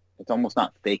almost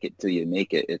not fake it till you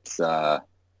make it. It's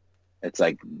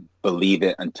like believe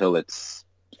it until it's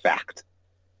fact.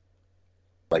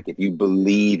 Like if you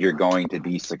believe you're going to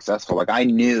be successful, like I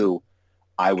knew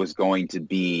I was going to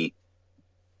be,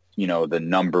 the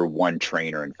number one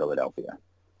trainer in Philadelphia.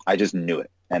 I just knew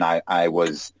it. And I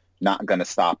was not going to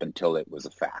stop until it was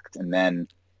a fact. And then,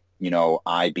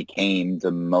 I became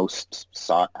the most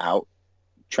sought out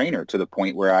trainer to the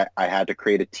point where I had to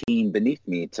create a team beneath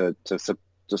me to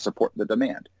support the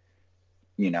demand,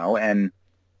 and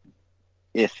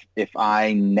if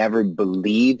I never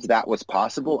believed that was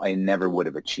possible, I never would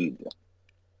have achieved it.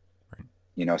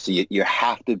 Right. So you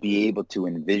have to be able to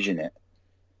envision it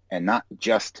and not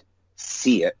just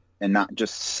see it and not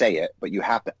just say it, but you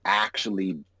have to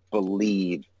actually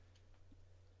believe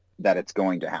that it's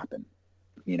going to happen,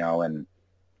 and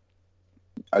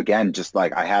again, just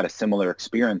like I had a similar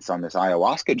experience on this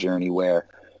ayahuasca journey where,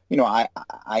 I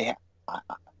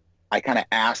kind of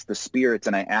asked the spirits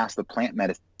and I asked the plant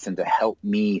medicine to help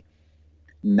me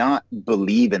not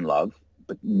believe in love,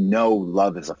 but know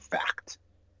love is a fact.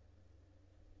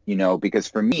 Because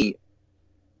for me,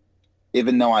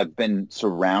 even though I've been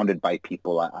surrounded by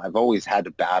people, I've always had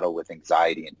to battle with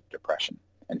anxiety and depression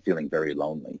and feeling very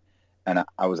lonely. And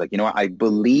I was like, I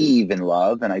believe in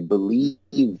love and I believe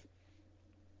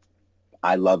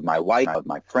I love my wife, I love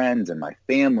my friends and my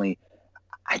family.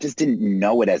 I just didn't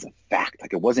know it as a fact.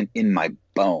 Like it wasn't in my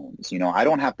bones. I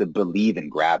don't have to believe in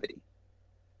gravity.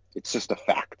 It's just a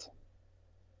fact.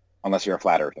 Unless you're a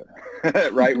flat earther,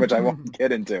 right? Which I won't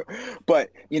get into.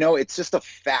 But, it's just a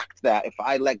fact that if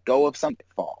I let go of something,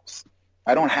 it falls.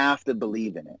 I don't have to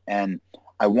believe in it. And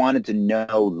I wanted to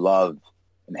know love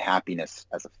and happiness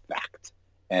as a fact.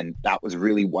 And that was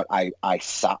really what I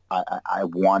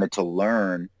wanted to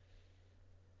learn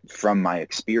from my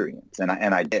experience. And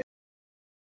I did,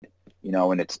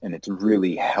 and it's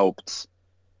really helped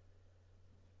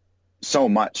so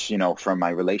much, from my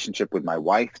relationship with my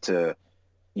wife to,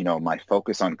 my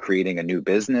focus on creating a new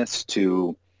business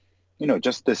to,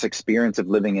 just this experience of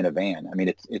living in a van. I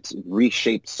mean, it's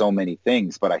reshaped so many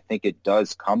things, but I think it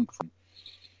does come from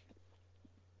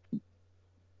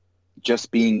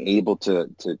just being able to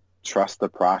trust the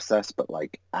process, but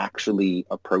like actually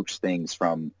approach things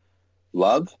from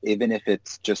love, even if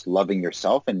it's just loving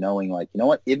yourself and knowing like, you know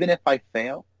what, even if I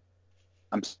fail,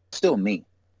 I'm still me,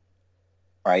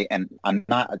 right? And I'm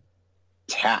not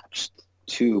attached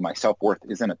to my self-worth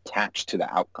isn't attached to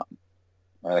the outcome,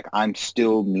 right? Like I'm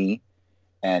still me.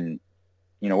 And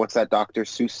you know, what's that Dr.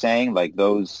 Seuss saying? Like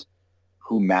those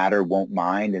who matter won't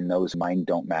mind and those who mind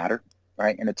don't matter,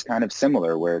 right? And it's kind of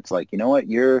similar where it's like, you know what,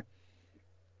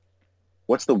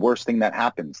 what's the worst thing that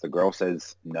happens? The girl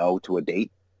says no to a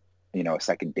date, you know, a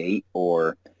second date,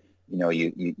 or, you know,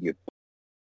 you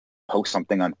post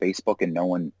something on Facebook and no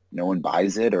one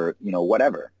buys it, or, you know,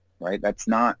 whatever, right? That's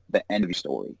not the end of your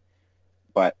story.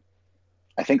 But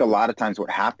I think a lot of times what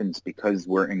happens, because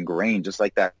we're ingrained, just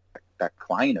like that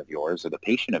client of yours or the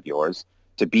patient of yours,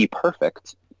 to be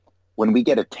perfect, when we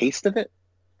get a taste of it,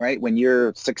 right? When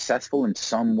you're successful in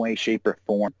some way, shape, or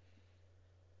form,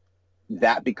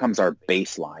 that becomes our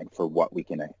baseline for what we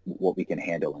can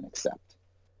handle and accept,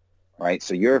 right?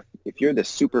 So if you're the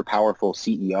super powerful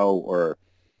CEO or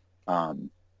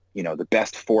you know, the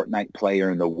best Fortnite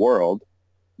player in the world,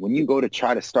 when you go to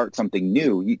try to start something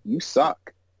new, you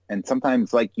suck. And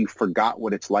sometimes like you forgot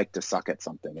what it's like to suck at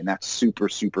something, and that's super,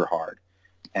 super hard.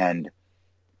 And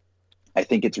I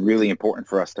think it's really important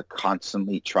for us to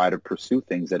constantly try to pursue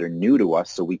things that are new to us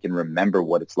so we can remember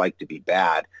what it's like to be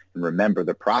bad and remember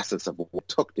the process of what it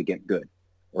took to get good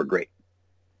or great.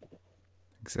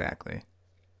 Exactly.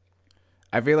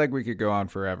 I feel like we could go on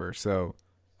forever. So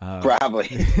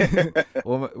probably.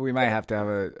 well, we might have to have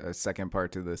a second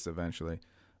part to this eventually.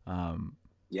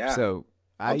 Yeah. So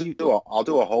I'll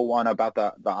do a whole one about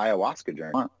the ayahuasca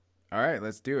journey. All right,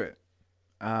 let's do it.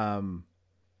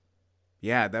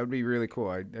 Yeah, that would be really cool.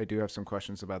 I do have some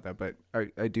questions about that, but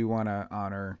I do want to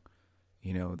honor,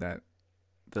 you know, that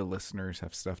the listeners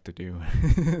have stuff to do.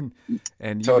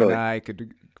 And totally. You and I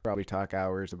could probably talk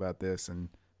hours about this and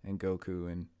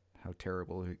Goku and how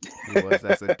terrible he was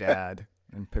as a dad.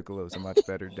 And Piccolo's a much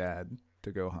better dad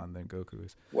to Gohan than Goku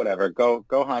is. Whatever.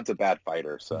 Gohan's a bad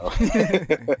fighter, so.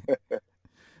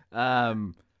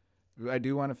 I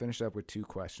do want to finish up with 2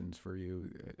 questions for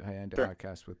you. I end the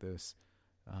podcast with this.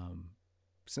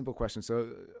 Simple question. So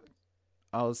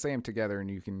I'll say them together and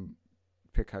you can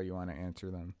pick how you want to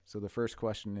answer them. So the first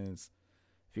question is,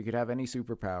 if you could have any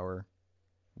superpower,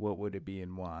 what would it be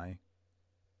and why?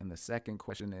 And the second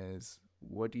question is,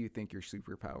 what do you think your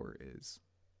superpower is?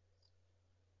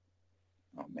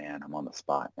 Oh man, I'm on the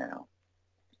spot now.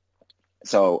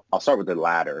 So I'll start with the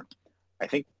latter. I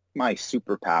think my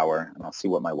superpower, and I'll see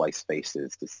what my wife's face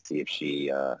is to see if she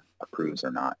approves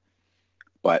or not.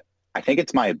 But I think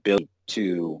it's my ability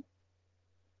to,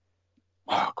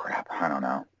 oh crap, I don't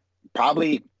know.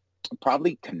 Probably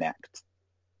connect,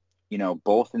 you know,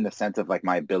 both in the sense of like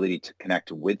my ability to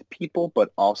connect with people,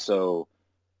 but also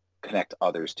connect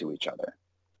others to each other,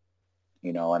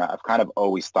 you know, and I've kind of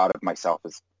always thought of myself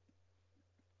as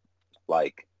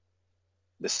like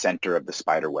the center of the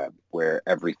spider web where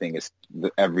everything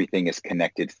is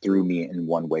connected through me in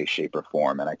one way, shape, or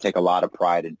form. And I take a lot of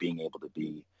pride in being able to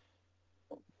be,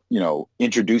 you know,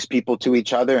 introduce people to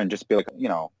each other and just be like, you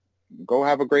know, go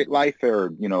have a great life,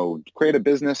 or, you know, create a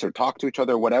business or talk to each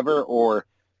other, whatever, or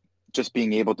just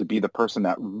being able to be the person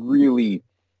that really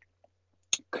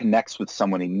connects with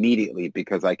someone immediately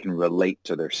because I can relate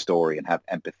to their story and have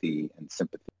empathy and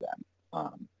sympathy for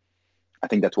them. I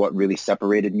think that's what really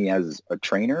separated me as a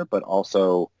trainer, but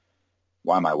also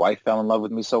why my wife fell in love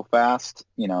with me so fast,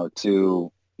 you know,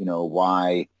 to, you know,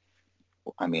 why,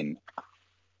 I mean,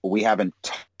 we haven't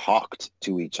talked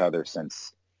to each other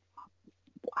since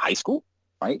high school,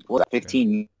 right? Well,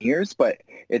 15 years, but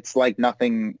it's like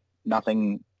nothing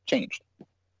changed.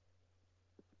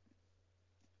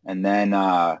 And then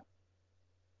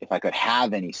if I could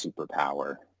have any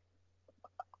superpower,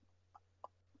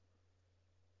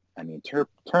 I mean,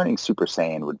 turning Super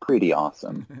Saiyan would be pretty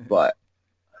awesome, but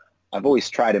I've always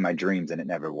tried in my dreams and it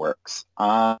never works.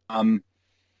 I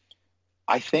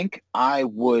think I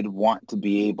would want to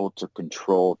be able to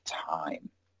control time.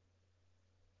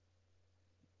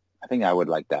 I think I would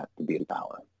like that to be a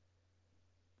power.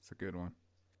 It's a good one.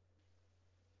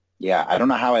 Yeah, I don't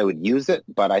know how I would use it,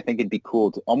 but I think it'd be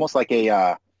cool to almost like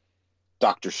a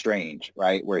Doctor Strange,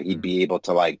 right? Where he'd be able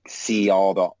to like see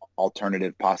all the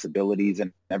alternative possibilities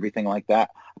and everything like that.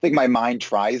 I think my mind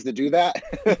tries to do that.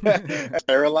 It's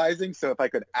paralyzing. So if I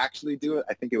could actually do it,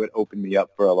 I think it would open me up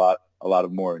for a lot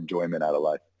of more enjoyment out of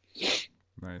life.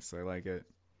 Nice. I like it.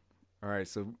 All right.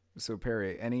 So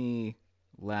Perry, any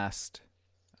last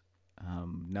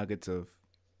nuggets of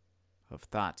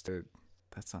thoughts that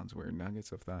sounds weird.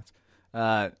 Nuggets of thoughts.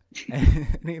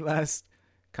 Any last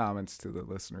comments to the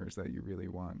listeners that you really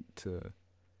want to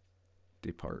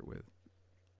depart with?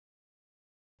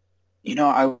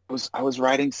 I was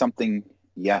writing something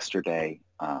yesterday,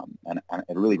 and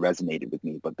it really resonated with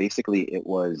me. But basically, it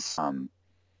was,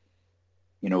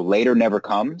 later never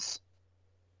comes,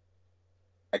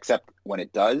 except when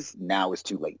it does, now is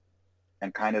too late.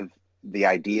 And kind of the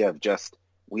idea of just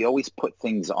we always put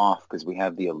things off because we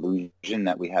have the illusion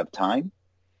that we have time,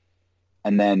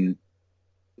 and then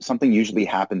something usually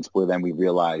happens where then we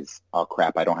realize, oh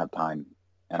crap, I don't have time,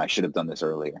 and I should have done this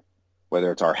earlier.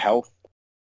 Whether it's our health,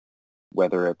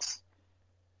 whether it's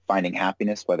finding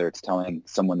happiness, whether it's telling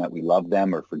someone that we love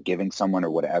them or forgiving someone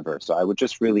or whatever. So I would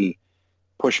just really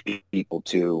push people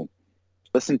to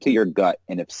listen to your gut.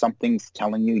 And if something's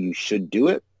telling you you should do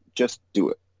it, just do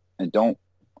it. And don't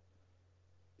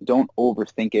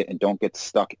overthink it, and don't get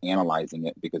stuck analyzing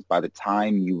it, because by the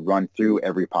time you run through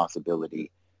every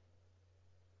possibility,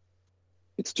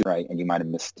 it's too right, and you might have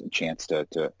missed a chance to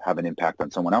have an impact on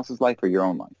someone else's life or your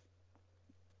own life.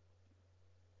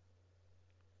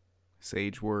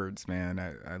 Sage words, man.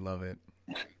 I love it.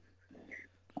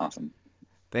 Awesome.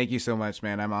 Thank you so much,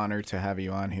 man. I'm honored to have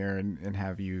you on here and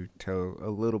have you tell a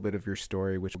little bit of your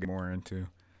story, which we'll get more into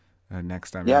next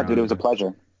time. Yeah, dude, it was a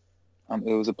pleasure.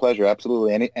 It was a pleasure.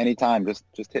 Absolutely. Anytime,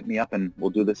 just hit me up and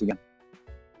we'll do this again.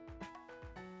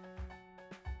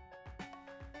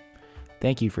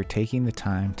 Thank you for taking the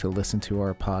time to listen to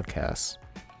our podcast.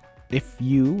 If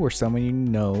you or someone you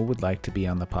know would like to be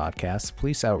on the podcast,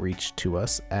 please outreach to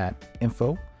us at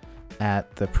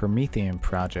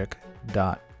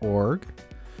info@theprometheanproject.org.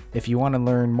 If you want to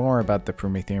learn more about the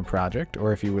Promethean Project,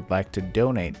 or if you would like to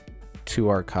donate to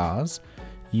our cause,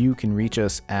 you can reach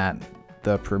us at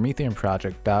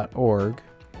theprometheanproject.org.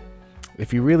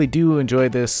 If you really do enjoy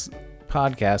this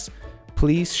podcast,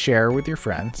 please share with your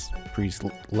friends. Please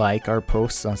like our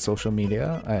posts on social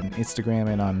media, on Instagram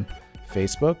and on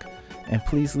Facebook. And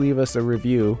please leave us a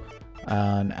review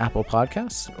on Apple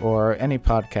Podcasts or any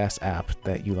podcast app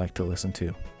that you like to listen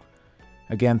to.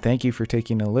 Again, thank you for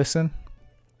taking a listen.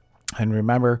 And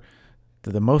remember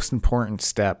that the most important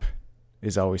step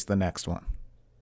is always the next one.